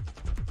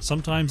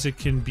 Sometimes it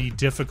can be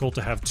difficult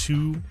to have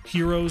 2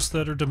 heroes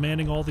that are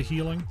demanding all the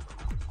healing.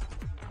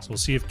 So we'll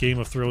see if Game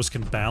of Throws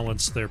can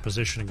balance their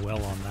positioning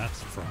well on that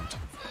front.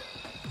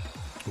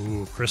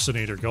 Ooh,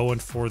 Chrisinator going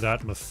for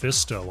that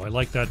Mephisto. I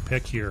like that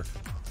pick here.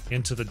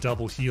 Into the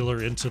double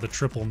healer, into the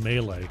triple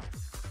melee.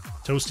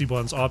 Toasty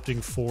Buns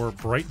opting for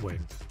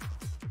Brightwing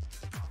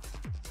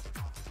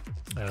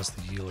as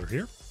the healer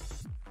here.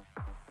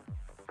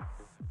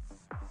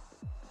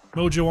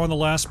 Mojo on the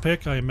last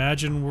pick. I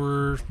imagine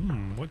we're...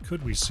 what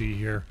could we see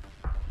here?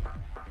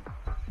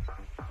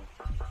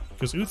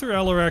 Because Uther,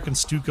 Alarak, and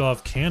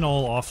Stukov can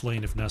all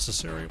offlane if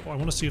necessary. Well, I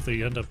want to see if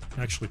they end up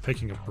actually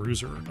picking a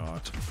Bruiser or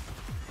not.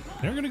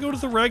 They're going to go to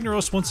the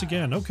Ragnaros once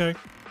again. Okay.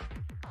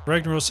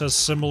 Ragnaros has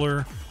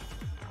similar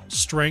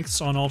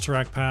strengths on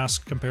Alterac Pass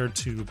compared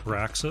to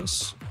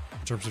Braxis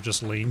in terms of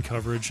just lane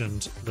coverage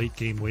and late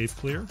game wave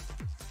clear.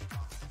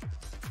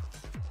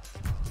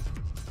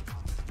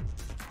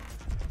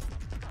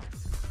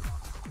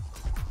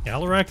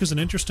 Alarak is an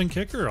interesting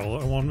kicker. I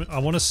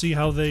want to see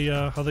how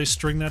they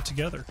string that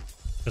together,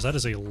 because that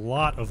is a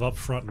lot of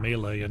upfront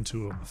melee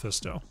into a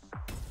Mephisto.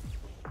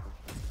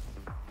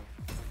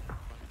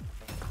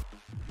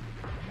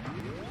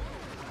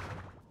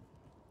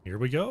 Here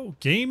we go.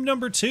 Game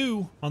number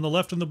 2. On the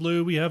left in the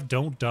blue, we have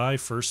Don't Die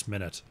First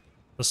Minute.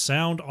 The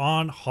sound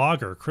on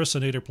Hogger.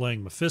 Chrisinator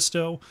playing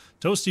Mephisto.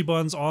 Toasty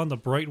Buns on the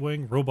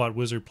Brightwing. Robot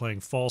Wizard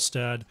playing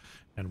Falstad.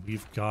 And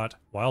we've got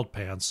Wild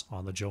Pants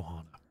on the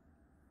Johanna.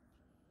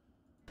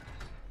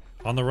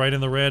 On the right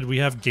in the red, we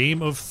have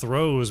Game of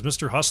Throws.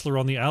 Mr. Hustler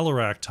on the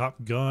Alarak.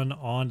 Top Gun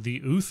on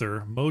the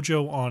Uther.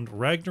 Mojo on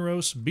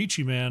Ragnaros.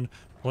 Beachy Man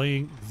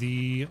playing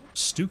the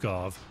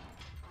Stukov.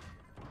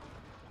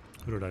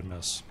 Who did I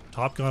miss?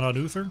 Top Gun on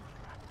Uther.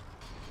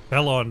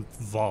 Bella on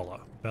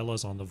Vala.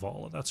 Bella's on the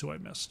Vala. That's who I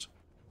missed.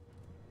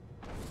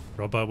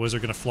 Robot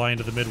Wizard going to fly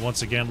into the mid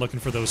once again, looking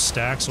for those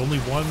stacks. Only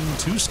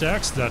 2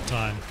 stacks that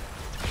time.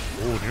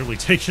 Oh, nearly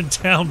taken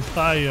down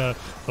by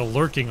the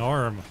lurking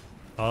arm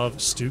of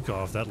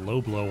Stukov. That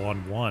low blow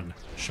on 1,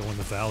 showing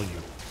the value.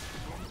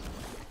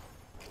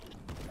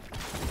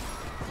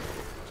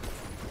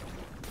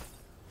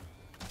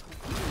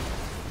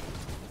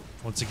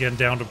 Once again,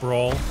 down to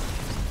Brawl.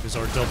 Is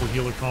our double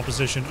healer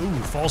composition. Ooh,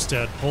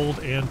 Falstad pulled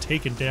and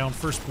taken down.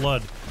 First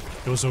Blood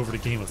goes over to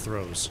Game of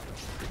Throws.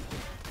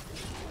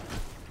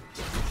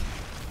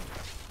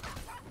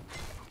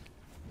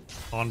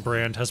 On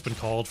brand has been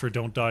called for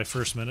Don't Die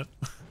First Minute.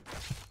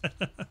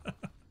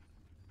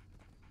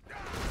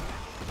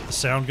 The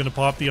sound gonna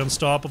pop the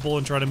Unstoppable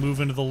and try to move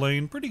into the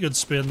lane. Pretty good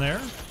spin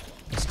there.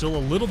 Still a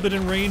little bit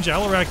in range.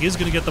 Alarak is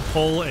gonna get the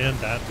pull, and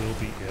that will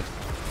be it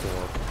for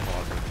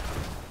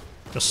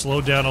Hogger. Just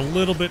slowed down a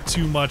little bit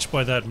too much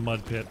by that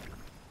mud pit.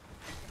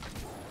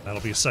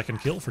 That'll be a second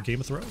kill for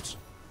Game of Throws.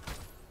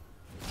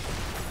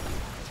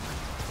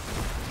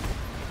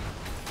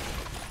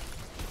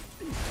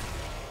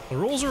 The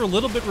roles are a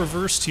little bit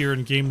reversed here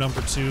in game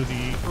number 2.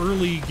 The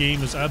early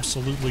game is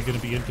absolutely going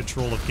to be in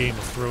control of Game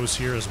of Throws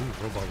here, as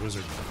Robot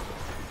Wizard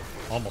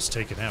almost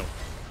taken out.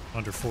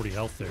 Under 40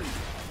 health there.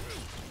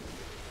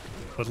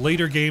 But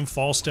later game,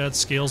 Falstad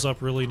scales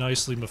up really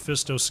nicely.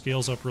 Mephisto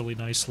scales up really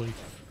nicely.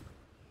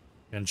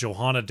 And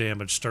Johanna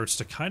damage starts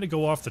to kind of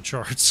go off the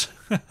charts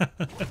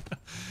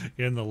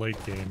in the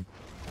late game.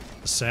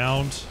 The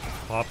sound,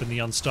 popping the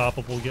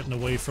Unstoppable, getting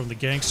away from the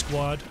gank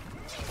squad.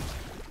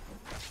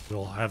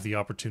 We'll have the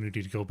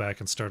opportunity to go back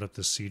and start up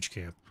this siege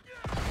camp.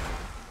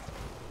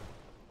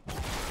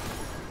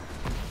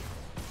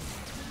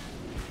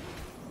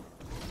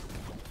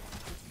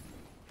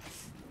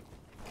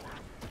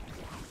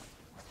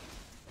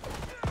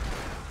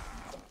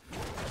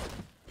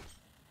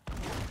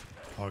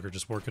 Hogger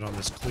just working on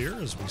this clear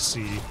as we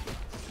see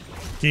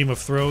Game of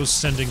Throws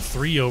sending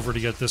 3 over to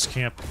get this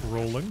camp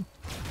rolling.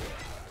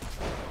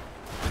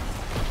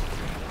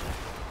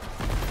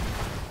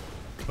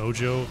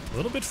 Mojo, a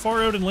little bit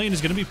far out in lane, is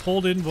going to be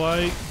pulled in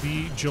by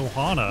the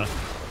Johanna.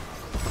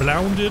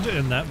 Blounded,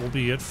 and that will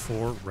be it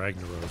for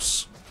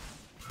Ragnaros.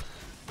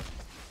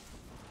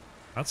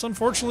 That's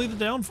unfortunately the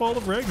downfall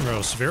of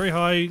Ragnaros. Very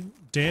high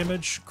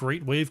damage,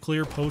 great wave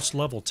clear post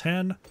level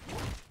 10.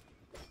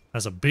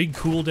 Has a big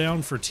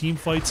cooldown for team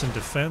fights and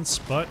defense,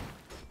 but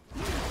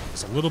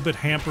is a little bit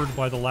hampered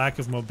by the lack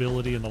of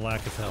mobility and the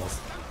lack of health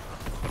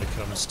when it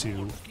comes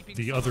to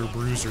the other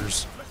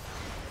bruisers.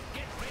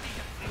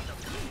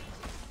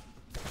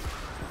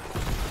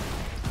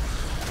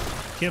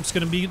 Camp's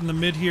going to meet in the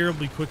mid here. It'll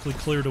be quickly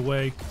cleared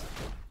away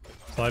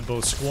by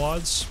both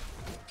squads.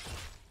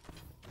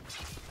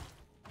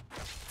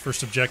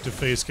 First objective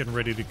phase getting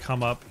ready to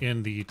come up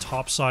in the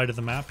top side of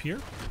the map here.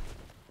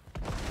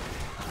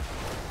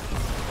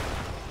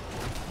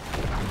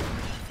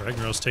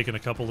 Ragnaros taking a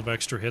couple of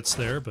extra hits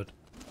there, but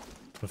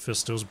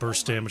Mephisto's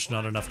burst damage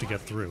not enough to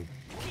get through.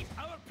 Keep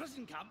our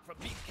prison camp from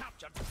being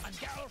captured and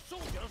get our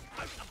soldiers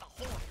out of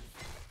the horde.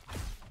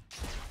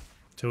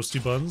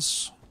 Toasty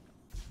Buns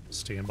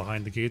staying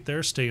behind the gate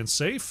there, staying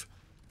safe.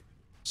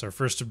 So our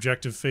first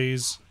objective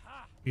phase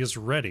is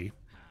ready.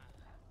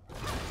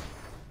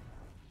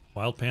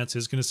 Wild Pants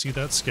is going to see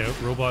that scout.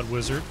 Robot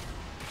Wizard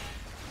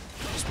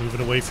just moving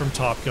away from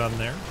Top Gun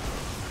there.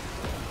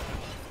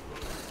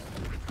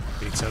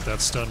 Waits out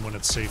that stun when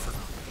it's safer.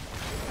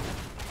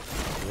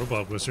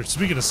 Robot Wizard.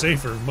 Speaking of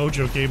safer,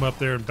 Mojo came up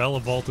there and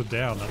Bella vaulted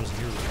down. That was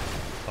nearly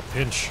a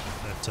pinch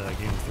that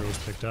Game of Throws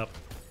picked up.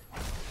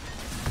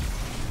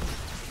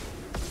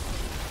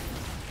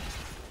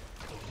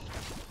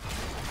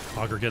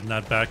 Augur getting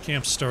that back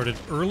camp started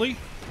early.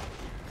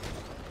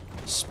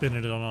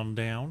 Spinning it on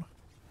down.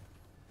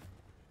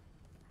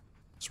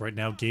 So right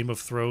now, Game of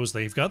Throws,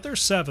 they've got their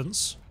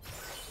 7s.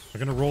 They're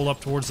going to roll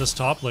up towards this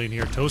top lane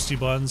here. Toasty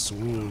Buns,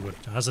 ooh, it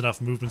has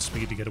enough movement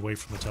speed to get away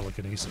from the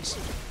telekinesis.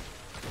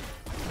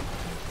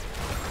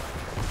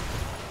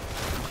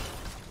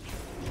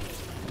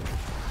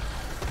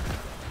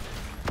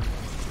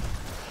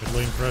 Mid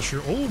lane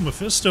pressure. Oh,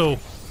 Mephisto.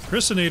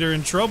 Chrysinator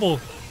in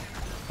trouble.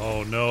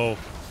 Oh, no.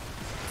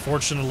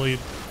 Fortunately,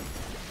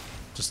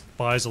 just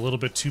buys a little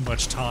bit too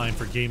much time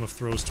for Game of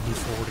Throws to move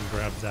forward and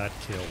grab that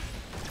kill.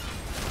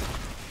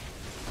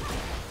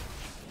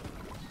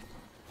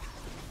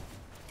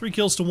 3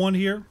 kills to 1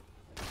 here.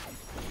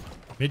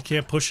 Mid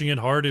camp pushing in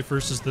hard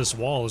versus this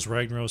wall as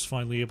Ragnaros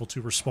finally able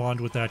to respond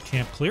with that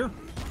camp clear.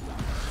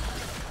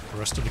 The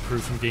rest of the crew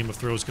from Game of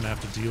Throws gonna have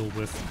to deal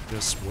with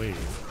this wave.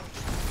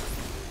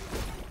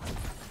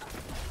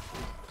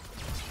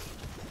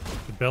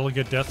 Did Bella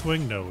get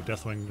Deathwing? No,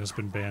 Deathwing has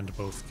been banned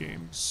both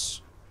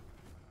games.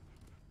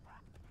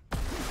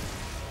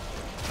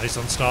 Nice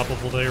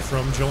unstoppable there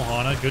from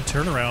Johanna. Good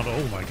turnaround.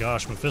 Oh my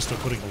gosh, Mephisto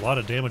putting a lot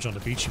of damage on the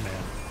Beachy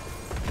Man.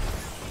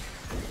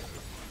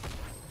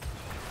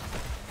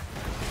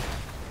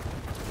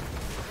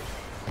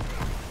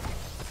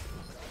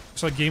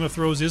 Looks like Game of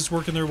Throws is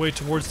working their way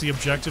towards the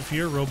objective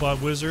here. Robot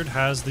Wizard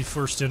has the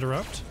first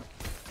interrupt.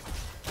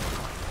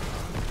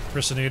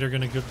 Chrysinator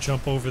gonna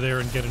jump over there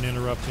and get an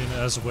interrupt in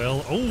as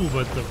well. Oh,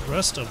 but the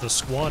rest of the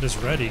squad is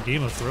ready.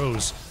 Game of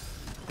Throws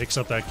picks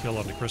up that kill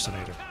on the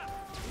Chrysinator.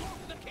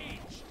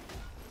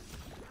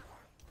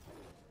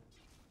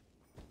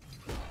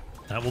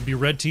 That will be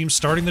Red Team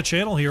starting the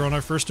channel here on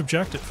our first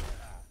objective.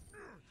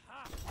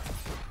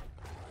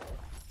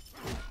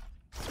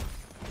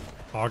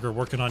 Augur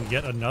working on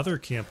yet another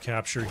camp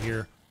capture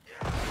here.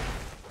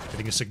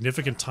 Getting a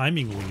significant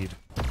timing lead.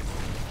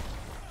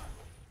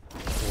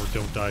 Or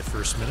don't die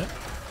first minute.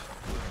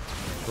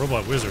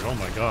 Robot Wizard, oh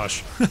my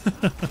gosh.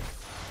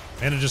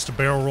 Manages to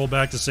barrel roll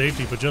back to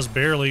safety, but just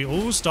barely.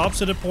 Oh,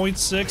 stops it at 0.6.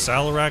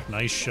 Alarak,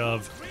 nice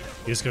shove.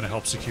 Is going to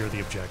help secure the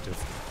objective.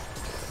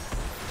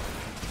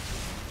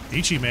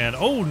 Beachy Man,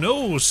 oh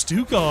no!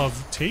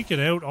 Stukov taken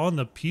out on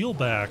the peel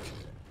back.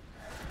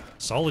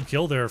 Solid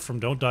kill there from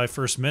Don't Die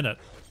First Minute.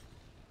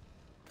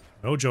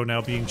 Mojo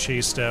now being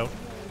chased out.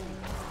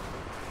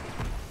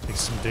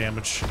 Takes some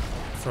damage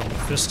from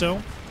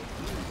Mephisto.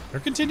 They're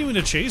continuing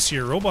to chase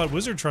here. Robot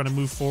Wizard trying to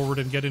move forward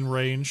and get in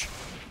range.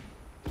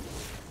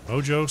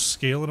 Mojo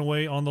scaling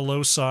away on the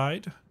low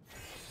side.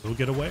 Will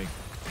get away.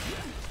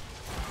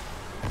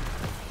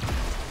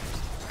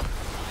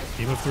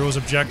 Game of Throws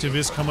objective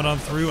is coming on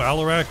through.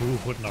 Alarak, ooh,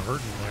 putting a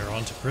hurtin' there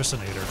onto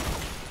Chrysinator.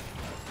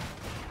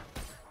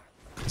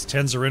 These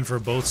 10s are in for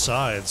both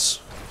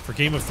sides. For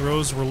Game of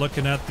Throws, we're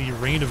looking at the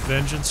Rain of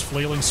Vengeance,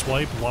 Flailing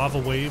Swipe, Lava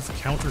Wave,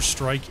 Counter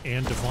Strike,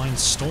 and Divine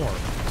Storm.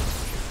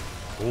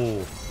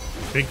 Oh,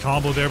 big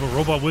combo there, but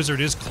Robot Wizard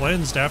is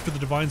cleansed after the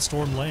Divine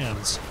Storm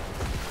lands.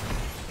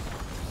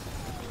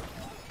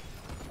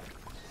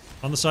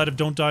 On the side of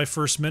Don't Die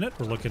First Minute,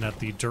 we're looking at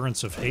the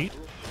Durance of Hate,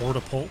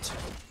 Hortapult,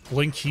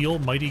 Blink Heal,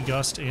 Mighty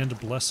Gust, and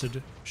Blessed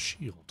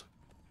Shield.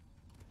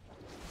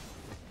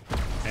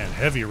 And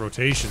heavy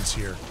rotations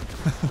here.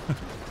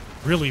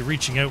 Really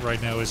reaching out right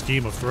now is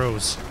Game of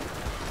Throws.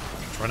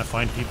 Trying to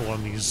find people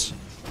on these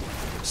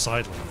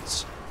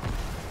sidelines.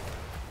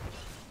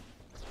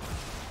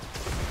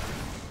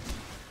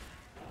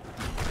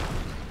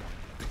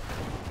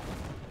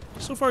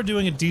 So far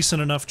doing a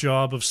decent enough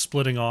job of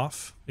splitting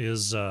off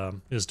is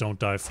Don't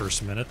Die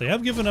First Minute. They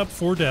have given up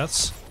 4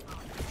 deaths,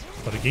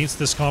 but against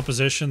this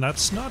composition,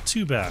 that's not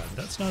too bad.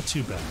 That's not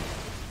too bad.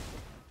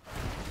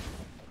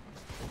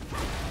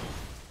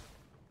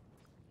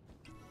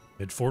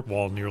 Mid-fort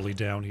wall nearly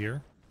down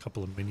here. A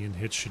couple of minion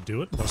hits should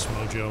do it, unless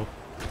Mojo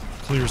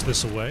clears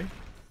this away.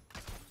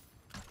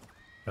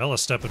 Bella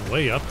stepping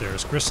way up there.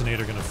 Is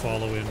Chrysinator going to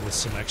follow in with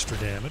some extra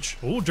damage?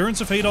 Oh,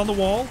 Durance of Hate on the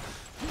wall.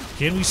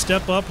 Can we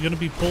step up? Going to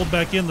be pulled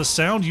back in. The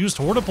Sound used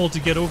Hortapult to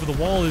get over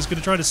the wall. Is going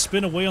to try to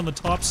spin away on the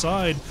top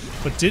side,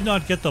 but did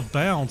not get the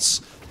bounce.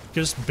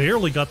 Just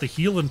barely got the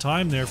heal in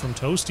time there from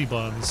Toasty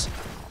Buns.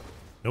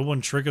 No one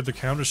triggered the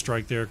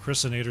counter-strike there.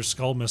 Chrysinator's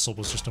Skull Missile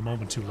was just a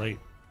moment too late.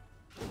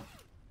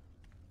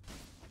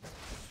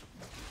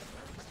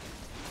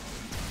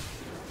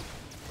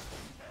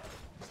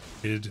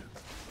 Did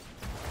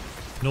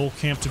Null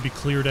Camp to be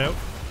cleared out.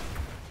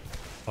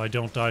 If I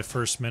Don't Die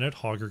First Minute,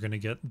 Hog are going to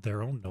get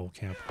their own Null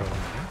Camp going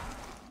here.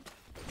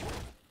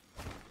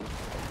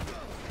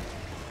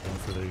 Going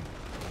for the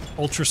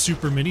Ultra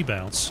Super Mini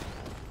Bounce.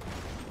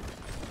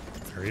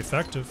 Very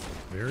effective.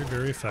 Very,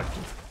 very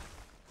effective.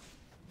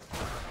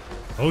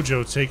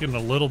 Mojo taking a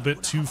little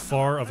bit too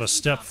far of a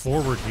step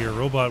forward here.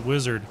 Robot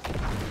Wizard.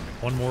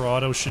 One more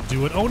auto should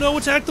do it. Oh no,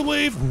 attack the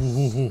wave!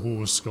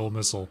 Ooh, skull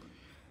missile.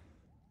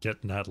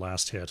 Getting that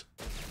last hit.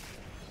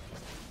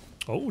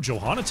 Oh,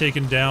 Johanna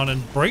taken down,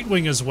 and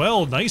Brightwing as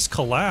well. Nice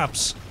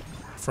collapse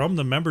from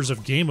the members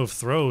of Game of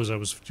Throws. I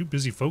was too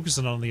busy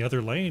focusing on the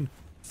other lane.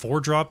 4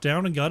 dropped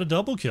down and got a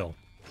double kill.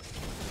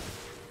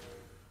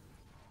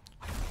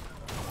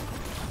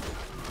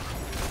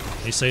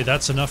 They say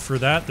that's enough for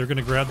that. They're going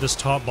to grab this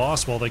top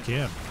boss while they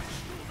can.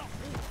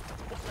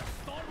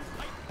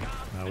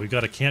 Now we've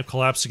got a camp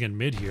collapsing in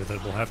mid here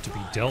that will have to be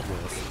dealt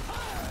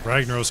with.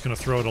 Ragnaros going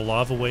to throw out a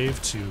lava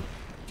wave to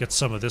get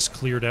some of this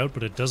cleared out,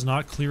 but it does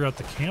not clear out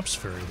the camps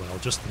very well,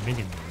 just the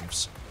minion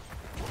waves.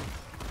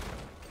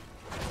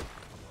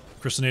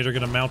 Christinator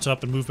going to mount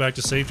up and move back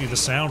to safety. The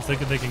Sound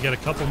thinking they can get a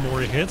couple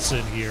more hits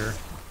in here.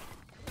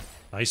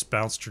 Nice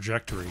bounce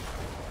trajectory.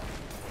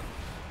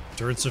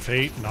 Endurance of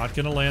Hate not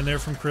going to land there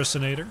from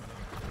Christinator.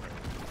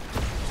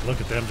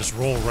 Look at them just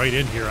roll right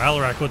in here.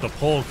 Alarak with the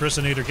pull.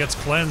 Christinator gets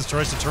cleansed,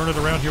 tries to turn it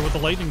around here with the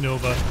Lightning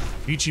Nova.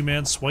 Beachy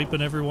Man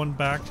swiping everyone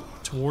back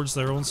towards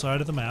their own side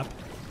of the map.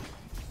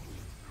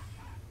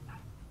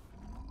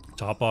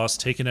 Top boss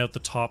taking out the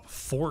top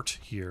fort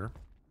here.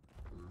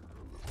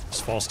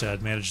 As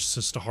Falstad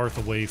manages to hearth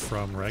away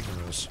from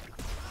Ragnaros.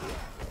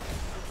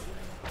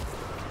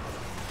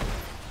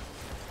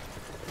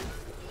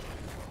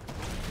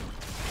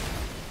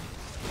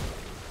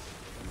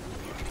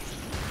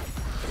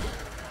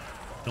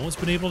 No one's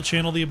been able to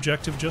channel the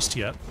objective just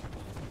yet.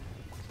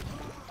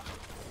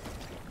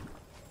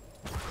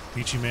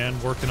 Beachy Man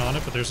working on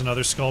it, but there's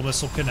another Skull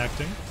Missile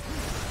connecting.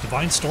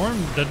 Divine Storm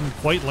didn't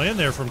quite land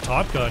there from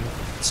Top Gun.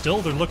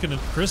 Still, they're looking at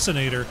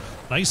Christinator.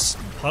 Nice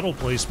puddle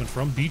placement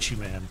from Beachy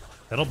Man.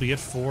 That'll be it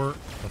for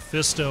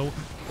Mephisto.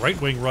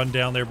 Right wing run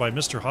down there by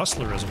Mr.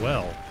 Hustler as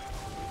well.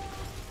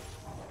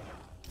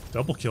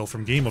 Double kill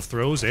from Game of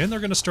Throws, and they're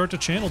going to start to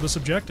channel this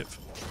objective.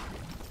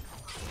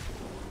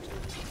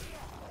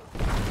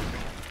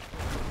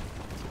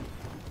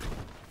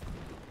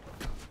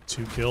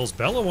 Two kills.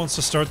 Bella wants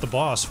to start the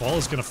boss. Fall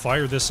is going to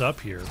fire this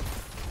up here.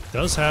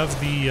 Does have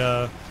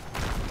the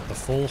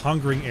full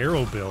Hungering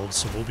Arrow build,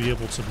 so we'll be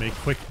able to make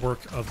quick work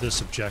of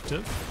this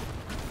objective.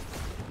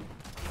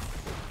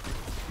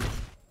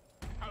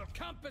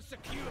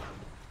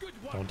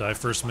 Don't die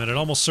first minute.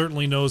 Almost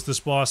certainly knows this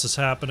boss is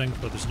happening,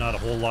 but there's not a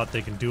whole lot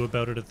they can do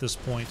about it at this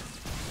point.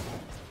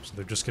 So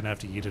they're just going to have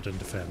to eat it and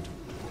defend.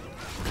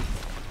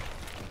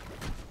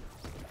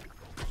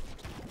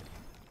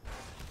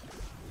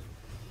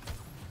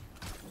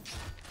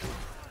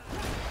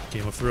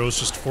 Game of Throws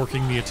just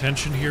forking the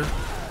attention here.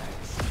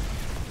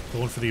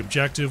 Going for the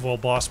objective while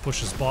boss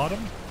pushes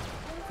bottom.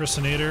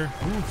 Christinator,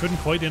 couldn't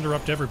quite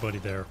interrupt everybody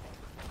there.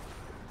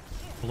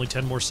 Only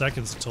 10 more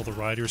seconds until the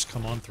riders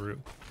come on through.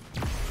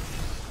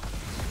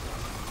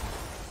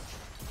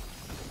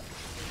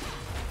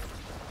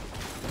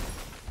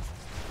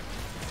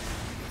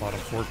 Bottom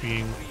fort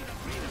being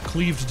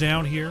cleaved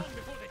down here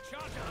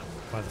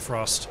by the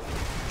Frost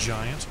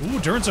Giant. Ooh,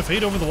 Endurance of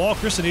Fate over the wall.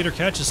 Christinator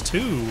catches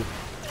 2.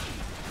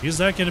 Is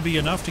that going to be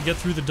enough to get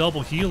through the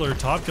double healer?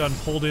 Top Gun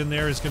pulled in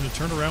there is going to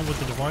turn around with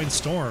the Divine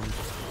Storm.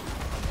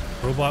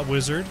 Robot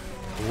Wizard.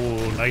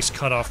 Oh, nice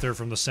cut off there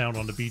from the Sound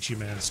on the Beachy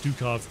Man.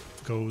 Stukov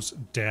goes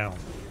down.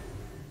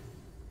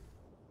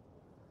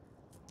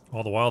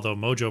 All the while, though,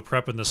 Mojo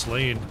prepping this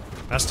lane.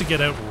 Has to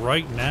get out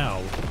right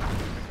now.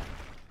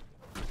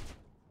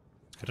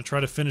 Gonna try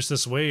to finish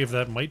this wave.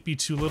 That might be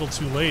too little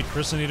too late.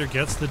 Christinator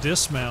gets the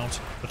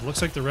dismount, but it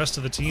looks like the rest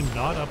of the team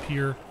not up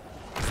here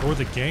for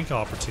the gank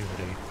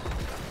opportunity.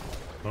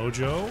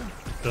 Mojo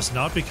does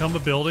not become a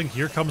building.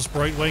 Here comes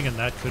Brightwing, and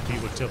that could be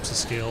what tips the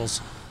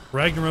scales.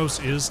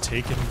 Ragnaros is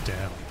taken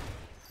down.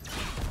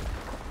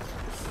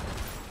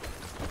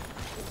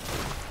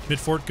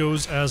 Midfort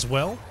goes as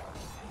well.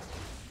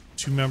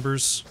 2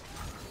 members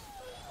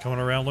coming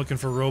around looking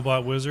for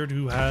Robot Wizard,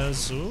 who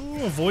has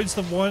avoids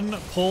the one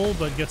pull,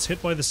 but gets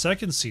hit by the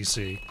second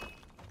CC.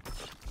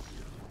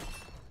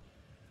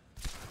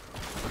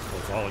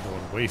 Volley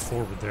going way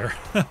forward there.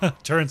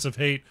 Turrets of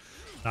Hate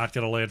not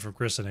going to land from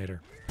Christinator.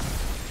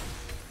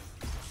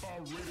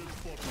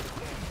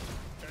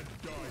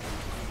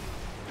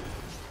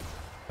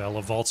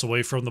 Bella vaults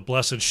away from the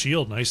Blessed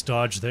Shield. Nice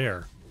dodge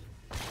there.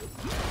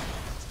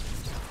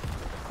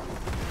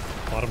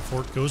 Bottom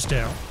fort goes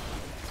down.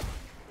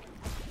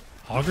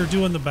 Augur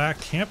doing the back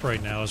camp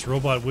right now as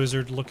Robot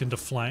Wizard looking to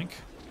flank.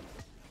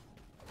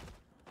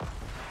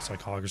 Looks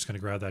like Augur's going to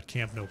grab that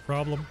camp, no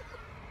problem.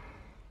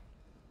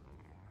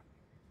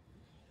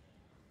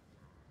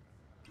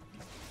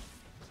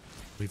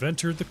 We've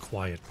entered the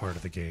quiet part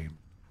of the game.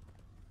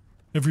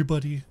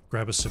 Everybody,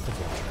 grab a sip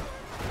of water.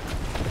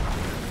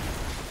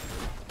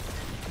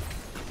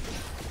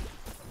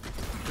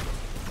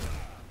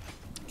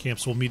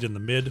 Camps will meet in the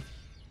mid,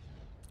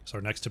 so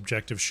our next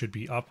objective should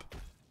be up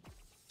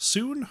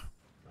soon.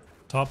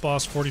 Top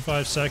boss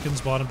 45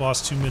 seconds, bottom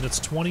boss 2 minutes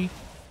 20.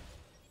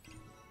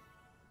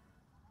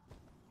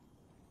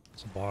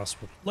 So boss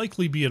will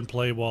likely be in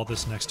play while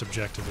this next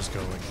objective is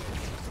going.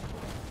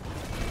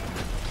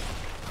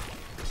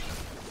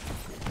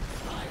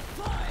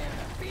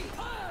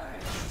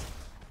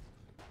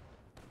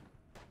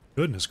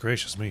 Goodness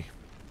gracious me.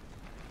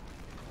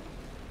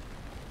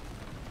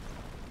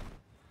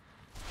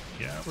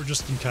 Yeah, we're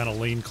just in kind of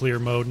lane clear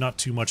mode, not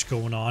too much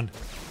going on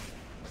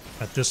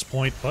at this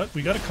point, but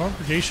we got a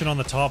congregation on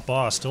the top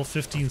boss, still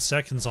 15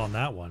 seconds on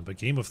that one, but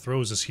Game of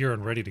Throws is here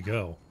and ready to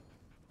go.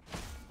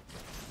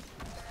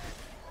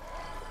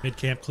 Mid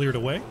camp cleared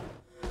away.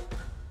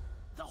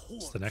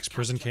 So the next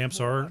prison camps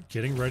are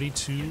getting ready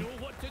to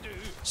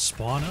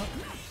spawn up.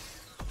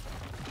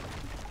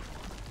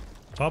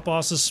 Top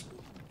boss is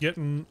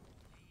getting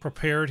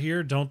prepared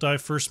here. Don't Die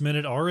First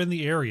Minute are in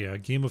the area.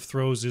 Game of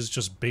Throws is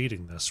just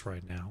baiting this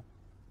right now.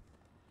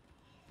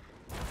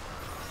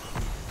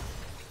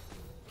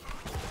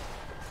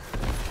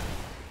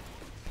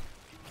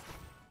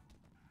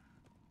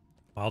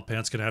 Wild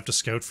Pant's gonna have to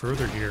scout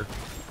further here.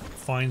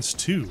 Finds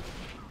two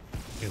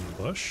in the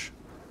bush.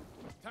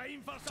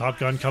 Top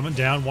Gun coming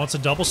down, wants a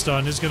double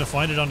stun, is gonna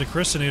find it on the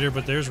Christinator,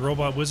 but there's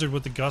Robot Wizard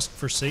with the Gust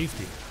for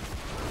safety.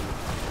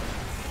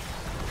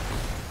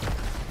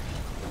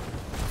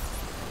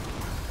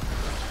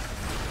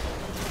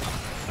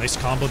 Nice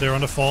combo there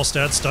on a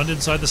Falstad, stunned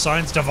inside the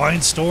signs.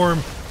 Divine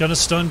Storm gonna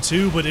stun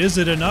too, but is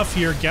it enough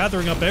here?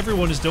 Gathering up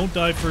everyone is Don't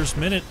Die First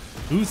Minute.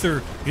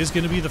 Uther is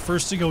gonna be the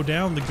first to go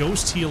down. The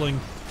Ghost healing,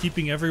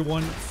 keeping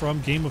everyone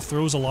from Game of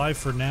Throws alive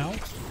for now.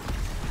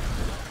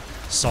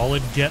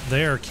 Solid get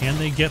there. Can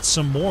they get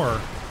some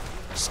more?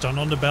 Stun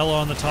on Bella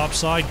on the top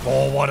side.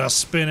 Oh, what a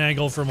spin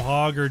angle from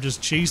Hogger,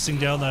 just chasing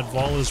down that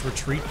Vala's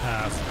retreat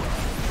path.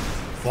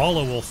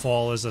 Vala will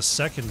fall as a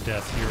second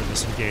death here in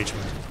this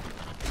engagement.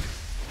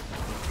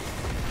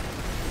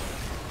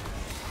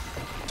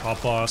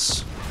 Top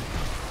boss.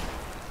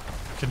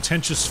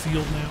 Contentious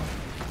field now.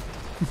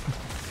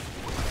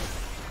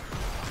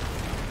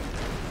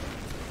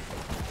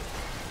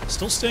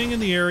 Still staying in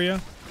the area,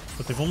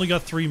 but they've only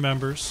got 3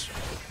 members.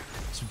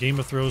 So Game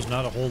of Throws,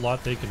 not a whole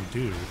lot they can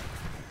do.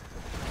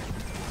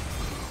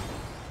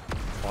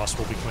 Boss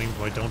will be claimed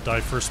by Don't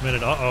Die First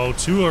Minute. Uh-oh,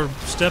 2 are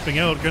stepping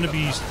out, gonna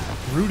be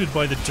rooted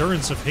by the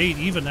Durance of Hate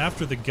even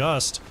after the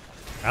Gust.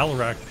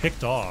 Alarak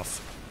picked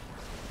off.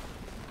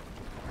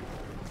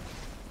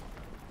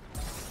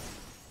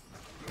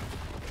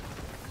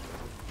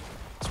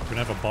 We're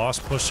gonna have a boss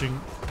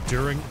pushing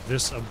during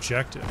this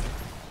objective.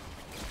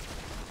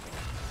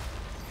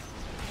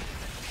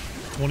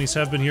 20s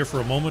have been here for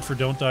a moment for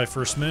Don't Die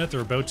First Minute.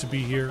 They're about to be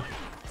here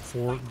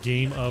for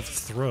Game of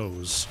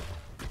Throws.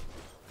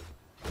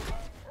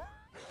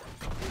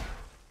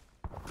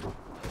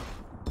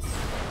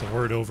 The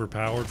word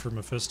overpowered for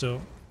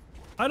Mephisto.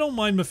 I don't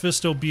mind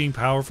Mephisto being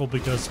powerful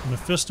because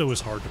Mephisto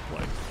is hard to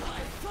play.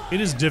 It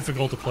is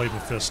difficult to play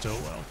Mephisto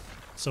well,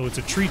 so it's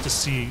a treat to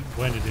see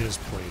when it is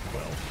played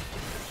well.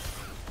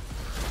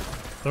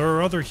 There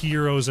are other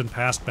heroes in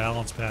past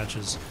balance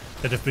patches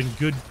that have been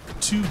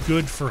too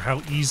good for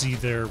how easy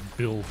their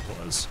build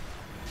was.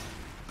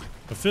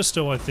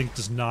 Mephisto, I think,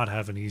 does not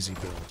have an easy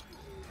build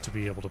to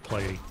be able to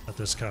play at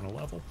this kind of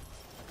level.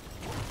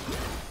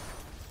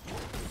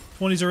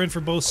 20s are in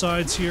for both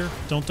sides here.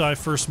 Don't Die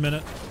First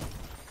Minute.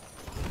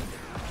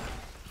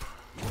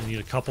 We need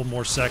a couple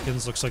more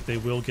seconds. Looks like they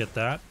will get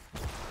that.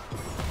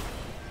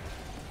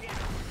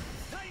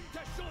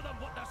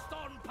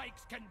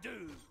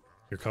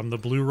 Here come the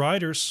Blue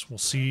Riders. We'll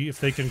see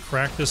if they can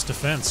crack this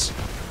defense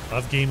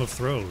of Game of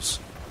Throws.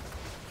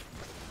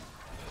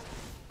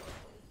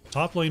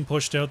 Top lane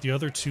pushed out, the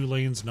other 2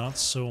 lanes not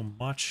so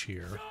much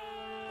here.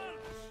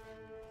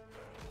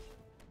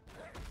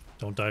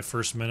 Don't Die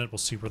First Minute. We'll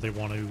see where they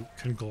want to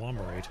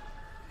conglomerate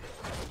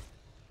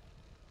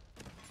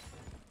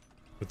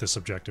with this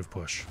objective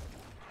push.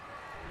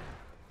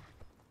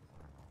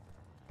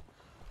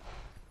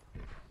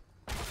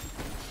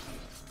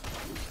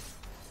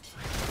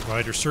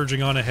 Rider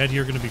surging on ahead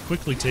here, going to be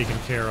quickly taken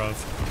care of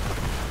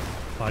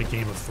by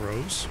Game of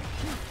Throws.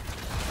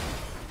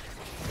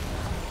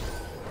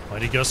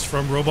 Mighty Gust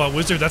from Robot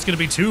Wizard. That's going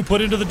to be 2 put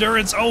into the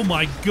Durance. Oh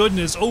my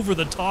goodness, over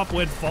the top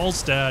went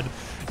Falstad.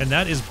 And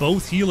that is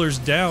both healers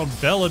down.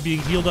 Bella being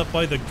healed up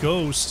by the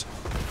Ghost.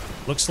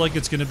 Looks like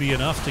it's going to be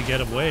enough to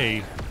get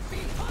away.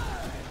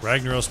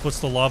 Ragnaros puts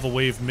the Lava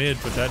Wave mid,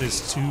 but that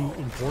is 2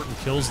 important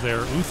kills there.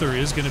 Uther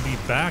is going to be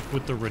back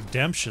with the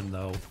redemption,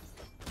 though.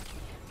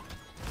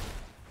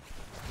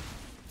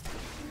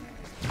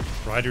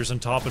 Riders on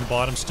top and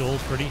bottom still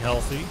pretty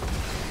healthy.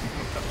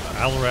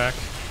 Alarak,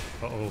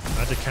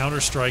 had to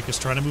counter-strike, is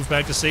trying to move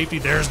back to safety.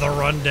 There's the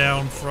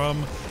rundown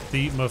from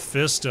the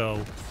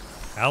Mephisto.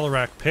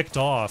 Alarak picked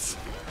off.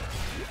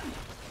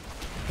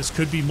 This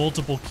could be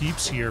multiple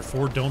keeps here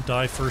for Don't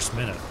Die First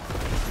Minute.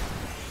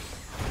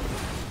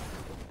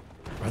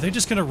 Are they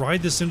just going to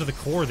ride this into the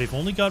core? They've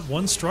only got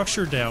 1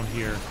 structure down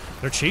here.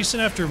 They're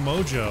chasing after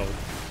Mojo.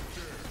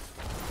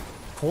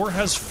 Core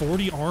has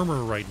 40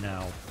 armor right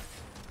now.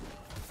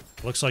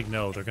 Looks like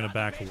no, they're going to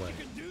back away.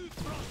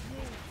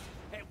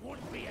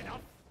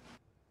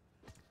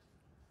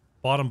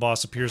 Bottom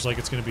boss appears like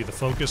it's going to be the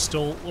focus.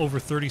 Still over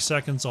 30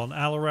 seconds on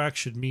Alarak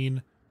should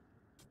mean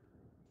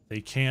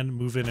they can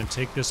move in and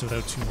take this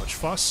without too much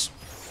fuss.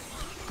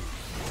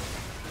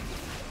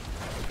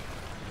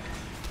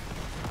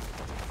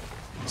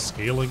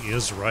 Scaling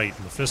is right.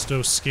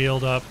 Mephisto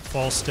scaled up.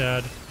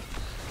 Falstad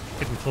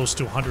getting close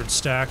to 100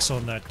 stacks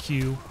on that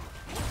Q.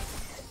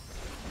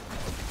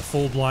 The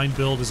full blind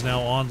build is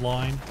now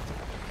online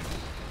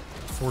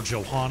for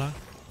Johanna.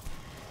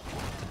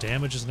 The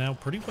damage is now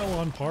pretty well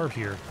on par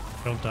here.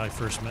 Don't die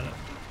first minute.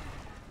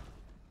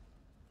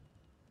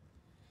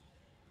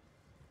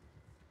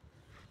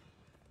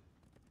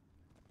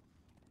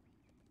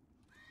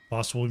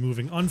 Boss will be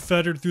moving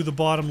unfettered through the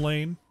bottom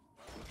lane.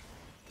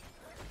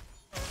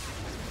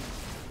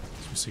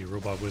 As we see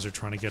Robot Wizard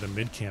trying to get a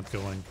mid-camp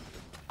going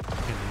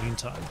in the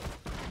meantime.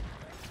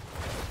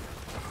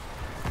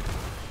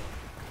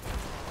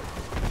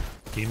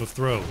 Game of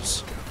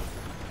Throws.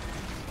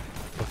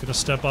 Looking to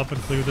step up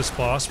and clear this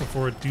boss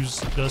before it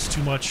does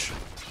too much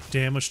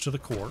damage to the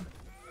core.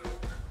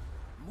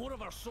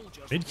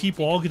 Mid-keep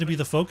all going to be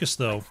the focus,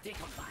 though.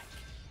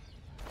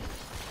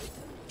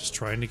 Just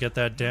trying to get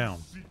that down.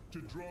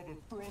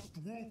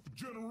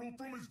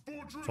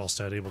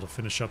 Falstad able to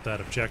finish up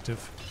that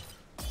objective.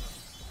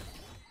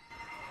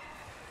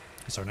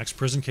 As our next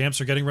prison camps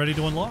are getting ready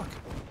to unlock.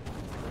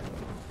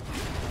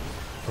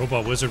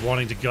 Robot Wizard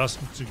wanting to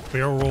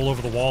barrel roll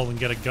over the wall and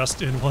get a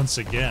gust in once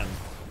again.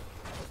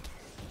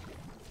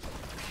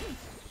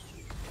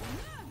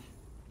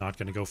 Not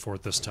going to go for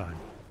it this time.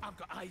 I've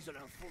got eyes on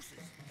our forces.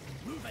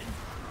 Move in.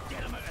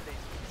 Get them out of there.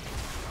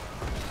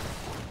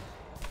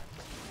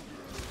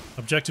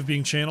 Objective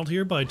being channeled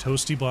here by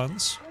Toasty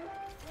Buns.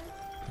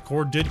 The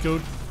core did go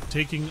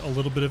taking a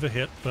little bit of a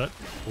hit, but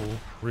will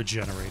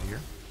regenerate here.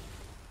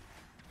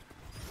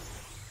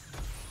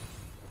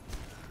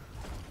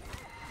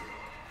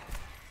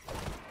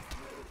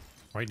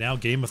 Right now,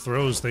 Game of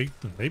Throws, they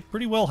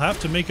pretty well have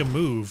to make a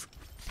move.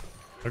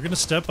 They're going to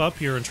step up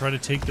here and try to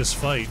take this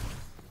fight.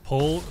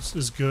 Pull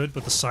is good,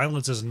 but the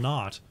silence is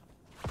not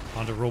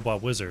onto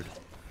Robot Wizard.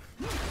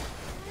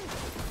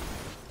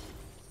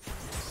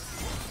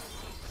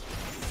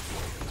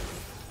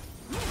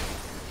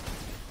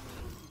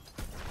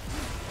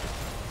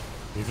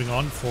 Moving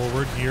on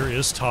forward, here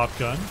is Top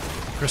Gun.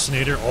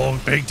 Christinator,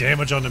 oh, big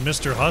damage onto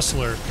Mr.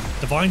 Hustler.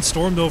 Divine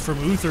Storm, though, from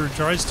Uther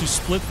tries to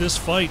split this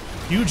fight.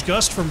 Huge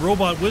gust from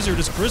Robot Wizard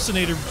as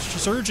Christinator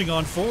surging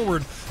on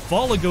forward.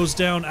 Vala goes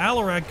down,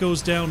 Alarak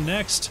goes down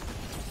next.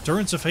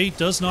 Endurance of Hate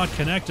does not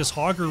connect as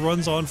Hogger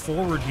runs on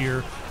forward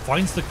here.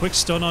 Finds the quick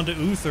stun onto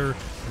Uther,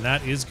 and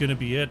that is going to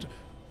be it.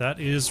 That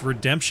is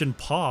Redemption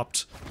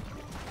popped.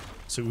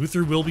 So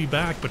Uther will be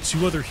back, but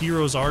two other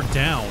heroes are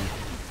down.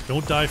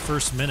 Don't die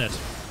first minute.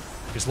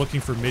 Is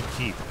looking for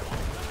mid-keep.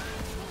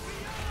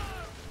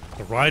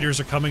 The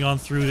Riders are coming on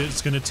through.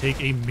 It's going to take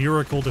a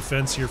miracle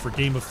defense here for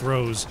Game of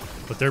Throws,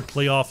 but their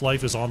playoff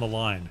life is on the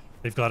line.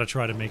 They've got to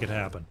try to make it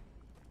happen.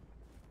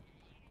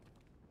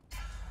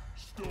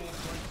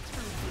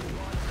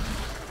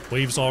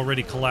 Wave's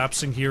already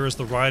collapsing here as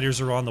the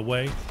Riders are on the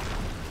way.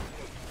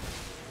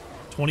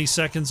 20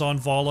 seconds on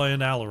Vala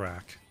and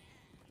Alarak.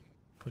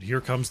 But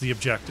here comes the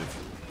objective.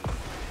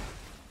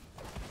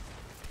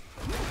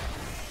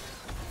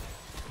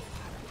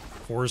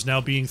 Core is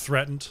now being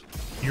threatened.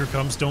 Here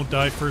comes Don't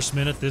Die first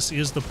minute. This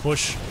is the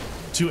push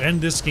to end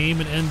this game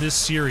and end this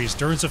series.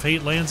 Endurance of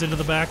Hate lands into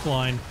the back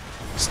line.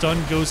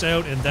 Stun goes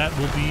out, and that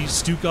will be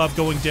Stukov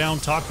going down.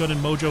 Top Gun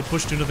and Mojo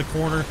pushed into the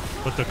corner,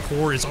 but the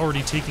core is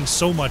already taking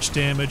so much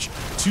damage.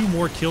 2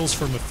 more kills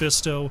for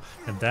Mephisto,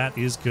 and that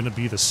is going to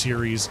be the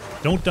series.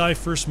 Don't Die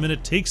first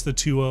minute takes the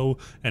 2-0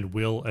 and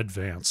will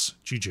advance.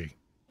 GG.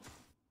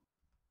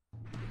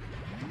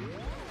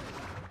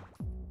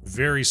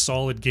 Very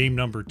solid game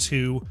number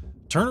 2.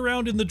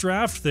 Turnaround in the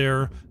draft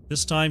there.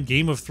 This time,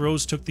 Game of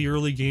Throws took the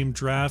early game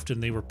draft,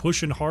 and they were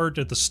pushing hard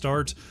at the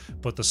start,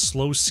 but the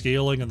slow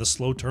scaling and the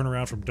slow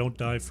turnaround from Don't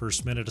Die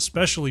first minute,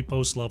 especially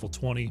post-level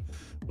 20,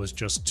 was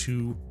just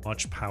too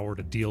much power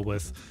to deal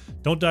with.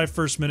 Don't Die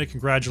first minute,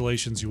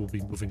 congratulations, you will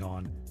be moving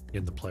on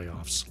in the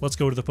playoffs. Let's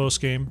go to the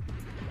post-game.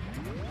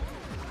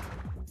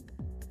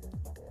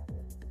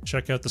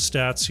 Check out the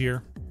stats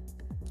here.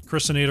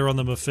 Christinator on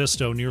the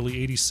Mephisto,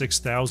 nearly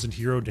 86,000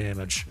 hero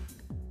damage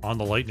on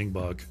the Lightning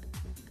Bug.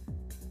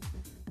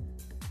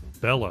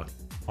 Bella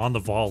on the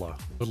Vala, a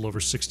little over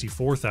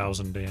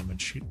 64,000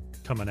 damage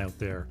coming out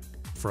there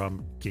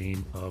from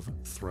Game of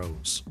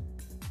Throws.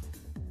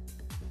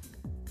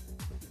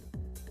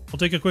 We'll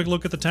take a quick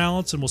look at the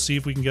talents and we'll see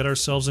if we can get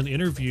ourselves an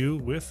interview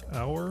with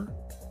our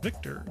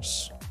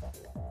victors.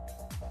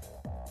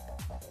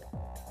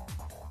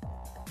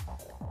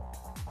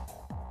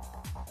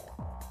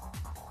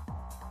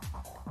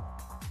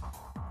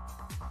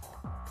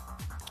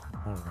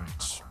 All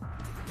right.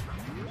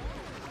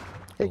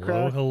 Hey,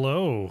 Craig.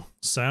 Hello.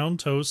 Sound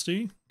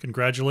Toasty.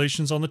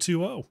 Congratulations on the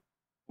 2-0.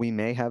 We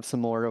may have some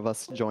more of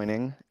us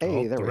joining.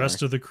 Hey, there the we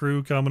rest are. of the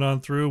crew coming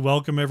on through.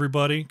 Welcome,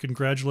 everybody.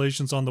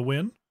 Congratulations on the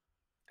win.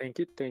 Thank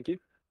you, thank you.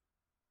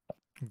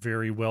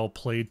 Very well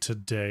played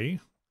today.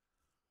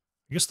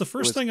 I guess the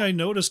first thing I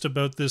noticed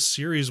about this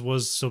series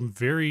was some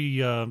very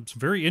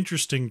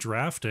interesting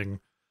drafting.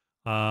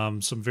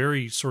 Some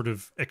very sort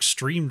of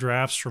extreme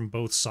drafts from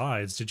both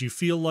sides. Did you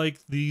feel like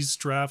these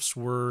drafts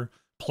were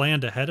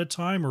planned ahead of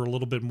time or a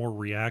little bit more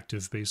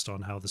reactive based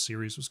on how the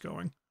series was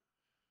going?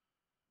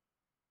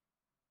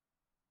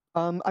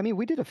 I mean,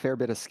 we did a fair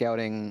bit of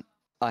scouting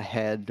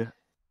ahead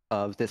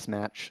of this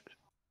match,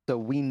 so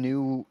we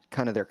knew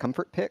kind of their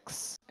comfort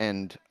picks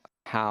and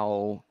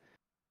how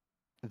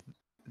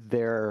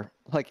their,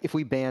 like, if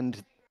we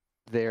banned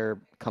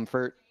their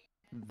comfort,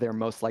 their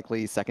most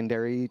likely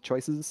secondary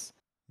choices.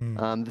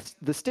 Hmm.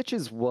 The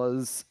Stitches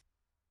was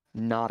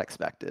not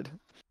expected,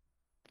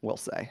 we'll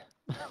say.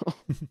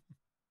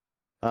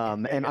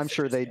 And I'm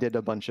sure they did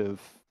a bunch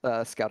of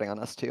scouting on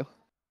us too.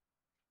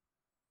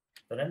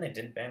 But then they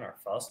did ban our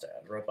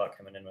Falstad. Robot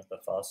coming in with the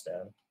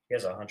Falstad. He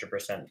has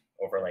 100%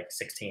 over like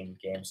 16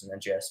 games in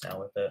NGS now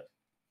with it.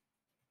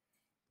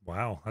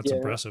 Wow, that's Yeah.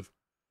 impressive.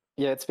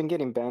 Yeah, it's been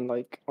getting banned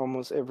like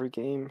almost every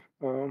game.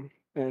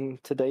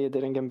 And today it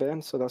didn't get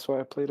banned, so that's why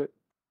I played it.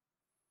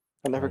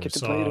 I never We get to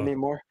play it saw,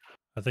 anymore.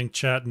 I think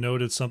chat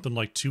noted something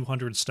like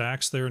 200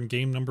 stacks there in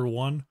game number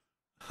 1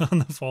 on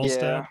the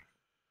Falstad.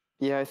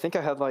 Yeah, I think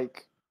I had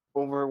like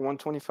over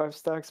 125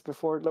 stacks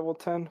before level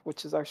 10,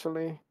 which is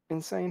actually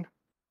insane.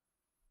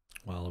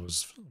 Well, it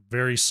was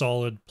very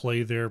solid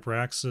play there,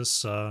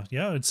 Braxis.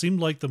 Yeah, it seemed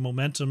like the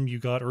momentum you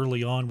got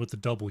early on with the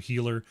double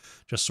healer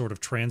just sort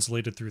of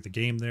translated through the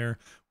game there.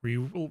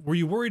 Were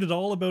you worried at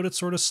all about it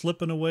sort of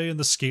slipping away and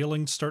the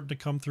scaling starting to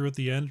come through at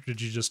the end, or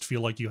did you just feel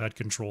like you had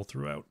control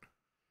throughout?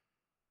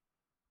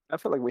 I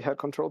feel like we had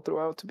control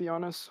throughout, to be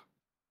honest.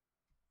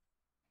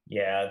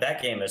 Yeah,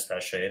 that game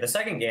especially. The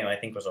second game I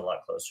think was a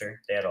lot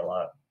closer. They had a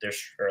lot. Their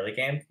early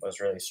game was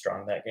really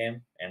strong that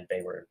game, and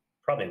they were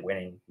probably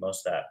winning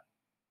most of that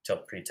till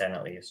pre-10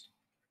 at least.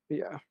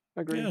 Yeah,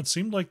 agree. Yeah, it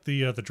seemed like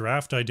the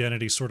draft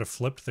identity sort of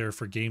flipped there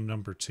for game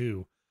number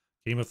 2.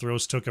 Game of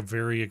Thrones took a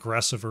very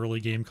aggressive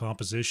early game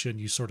composition.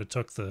 You sort of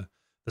took the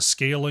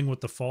scaling with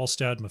the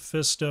Falstad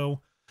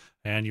Mephisto,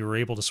 and you were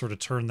able to sort of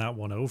turn that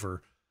one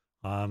over.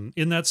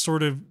 In that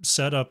sort of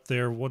setup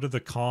there, what are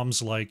the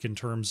comms like in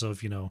terms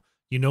of,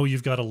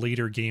 you've got a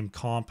later game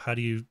comp? How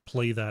do you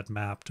play that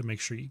map to make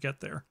sure you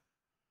get there?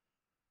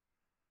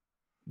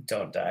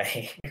 Don't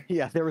die.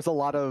 Yeah, there was a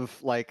lot of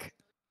like,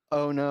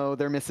 oh no,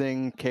 they're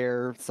missing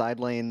care side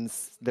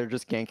lanes. They're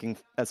just ganking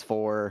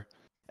S4,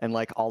 and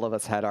like all of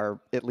us had our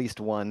at least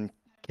one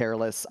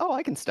careless. Oh,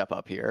 I can step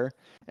up here,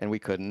 and we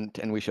couldn't,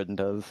 and we shouldn't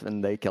have,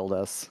 and they killed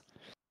us.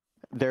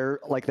 Their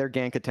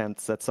gank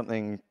attempts. That's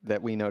something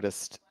that we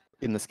noticed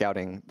in the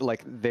scouting.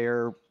 Like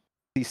their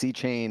CC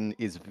chain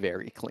is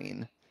very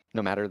clean,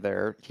 no matter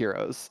their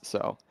heroes.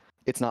 So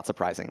it's not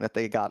surprising that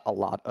they got a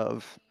lot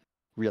of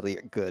really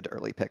good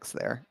early picks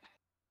there.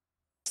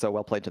 So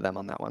well played to them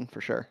on that one, for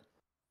sure.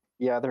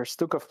 Yeah, their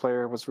Stukov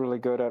player was really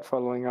good at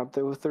following up the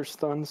Uther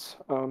stuns.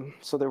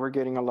 So they were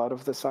getting a lot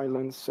of the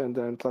silence, and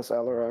then plus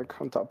Alarak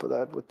on top of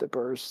that with the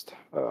burst.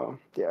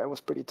 Yeah, it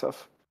was pretty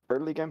tough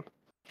early game.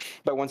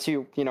 But once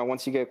you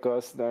get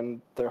Gus,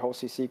 then their whole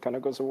CC kind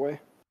of goes away.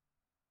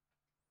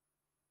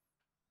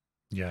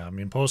 Yeah, I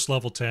mean, post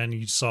level 10,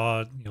 you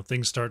saw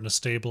things starting to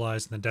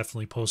stabilize, and then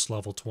definitely post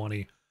level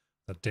 20,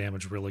 that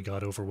damage really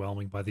got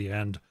overwhelming by the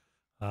end.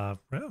 Yeah,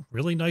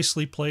 really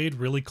nicely played,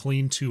 really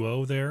clean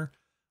 2-0 there.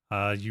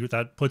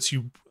 That puts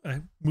you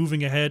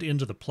moving ahead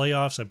into the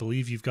playoffs. I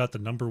believe you've got the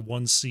number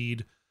 1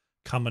 seed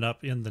coming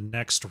up in the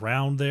next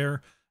round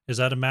there. Is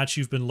that a match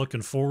you've been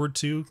looking forward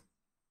to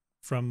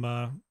from,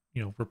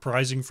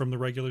 reprising from the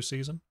regular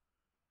season?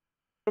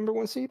 Number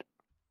 1 seed?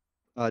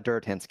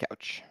 Duratan's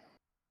Couch.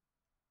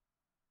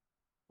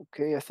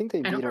 Okay, I think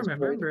they beat us. I don't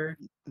remember.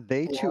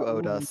 They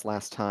 2-0'd us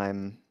last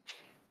time.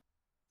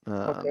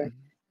 Okay.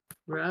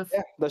 Rough.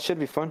 Yeah, that should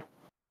be fun.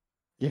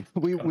 Yeah,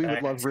 we Come would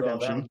back love and scroll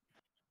redemption.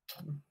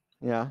 down.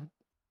 Yeah.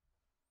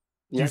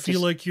 Do you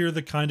feel like you're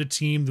the kind of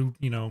team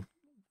who,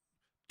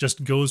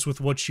 just goes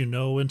with what you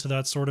know into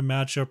that sort of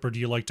matchup, or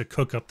do you like to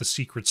cook up the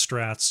secret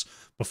strats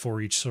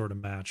before each sort of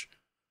match?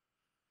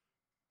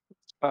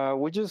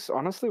 We're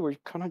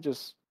kind of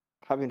just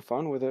having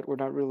fun with it. We're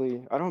not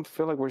really, I don't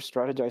feel like we're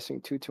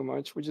strategizing too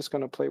much. We're just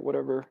going to play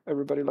whatever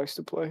everybody likes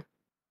to play.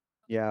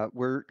 Yeah,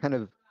 we're kind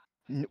of,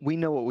 we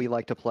know what we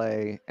like to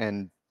play,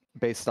 and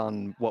based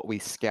on what we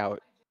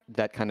scout,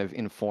 that kind of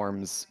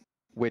informs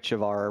which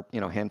of our,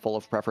 handful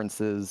of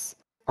preferences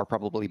are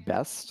probably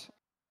best.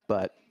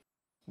 But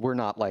we're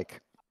not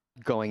like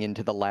going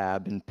into the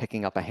lab and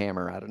picking up a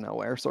hammer out of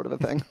nowhere sort of a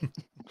thing.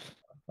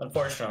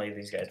 Unfortunately,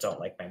 these guys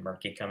don't like my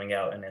Murky coming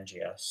out in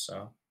NGS,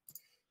 so.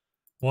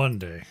 One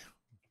day.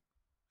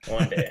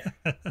 One day.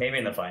 Maybe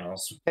in the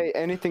finals. Hey,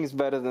 anything's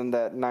better than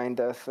that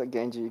 9-death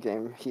Genji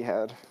game he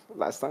had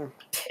last time.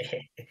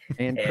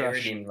 And Hey, I Crush,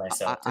 redeemed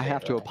myself I today,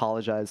 have to though.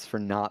 apologize for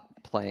not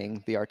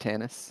playing the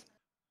Artanis.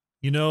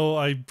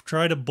 I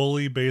try to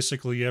bully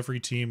basically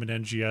every team in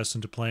NGS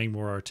into playing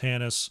more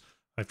Artanis.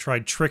 I've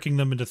tried tricking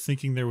them into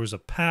thinking there was a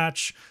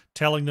patch,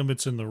 telling them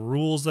it's in the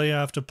rules they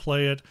have to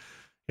play it.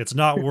 It's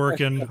not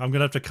working. I'm going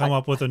to have to come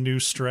up with a new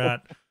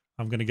strat.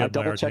 I'm going to I get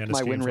my double checked Artanis my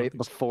games win one of rate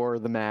these. before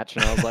the match,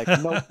 and I was like,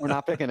 nope, we're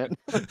not picking it.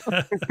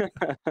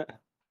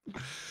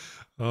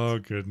 Oh,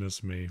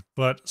 goodness me.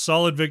 But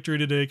solid victory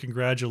today.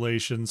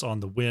 Congratulations on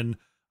the win.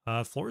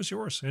 Floor is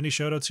yours. Any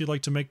shout outs you'd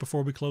like to make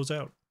before we close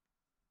out?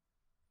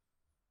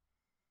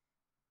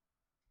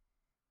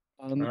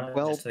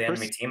 Well, just to the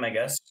enemy first, team, I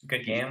guess.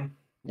 Good game.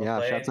 Well yeah,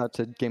 played. shouts out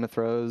to Game of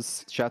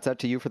Thrones. Shouts out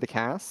to you for the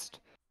cast.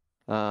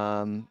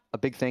 A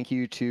big thank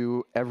you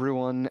to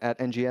everyone at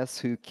NGS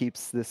who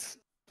keeps this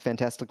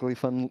fantastically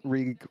fun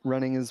league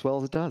running as well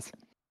as it does.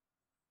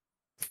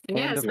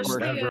 Yeah, And of course,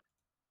 especially.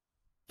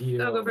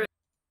 Go for it.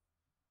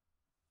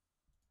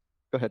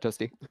 Go ahead,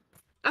 Toasty.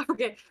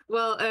 Okay.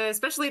 Well,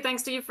 especially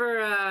thanks to you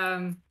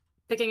for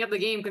picking up the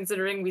game,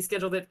 considering we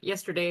scheduled it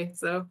yesterday.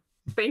 So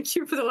thank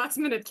you for the last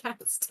minute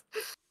cast.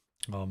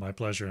 Oh, my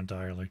pleasure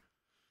entirely.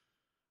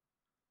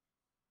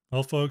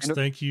 Well, folks,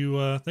 thank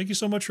you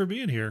so much for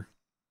being here.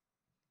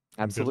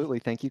 Absolutely.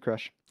 Thank you,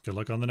 Crush. Good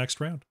luck on the next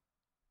round.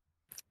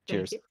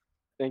 Cheers. Thank you.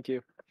 Thank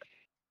you.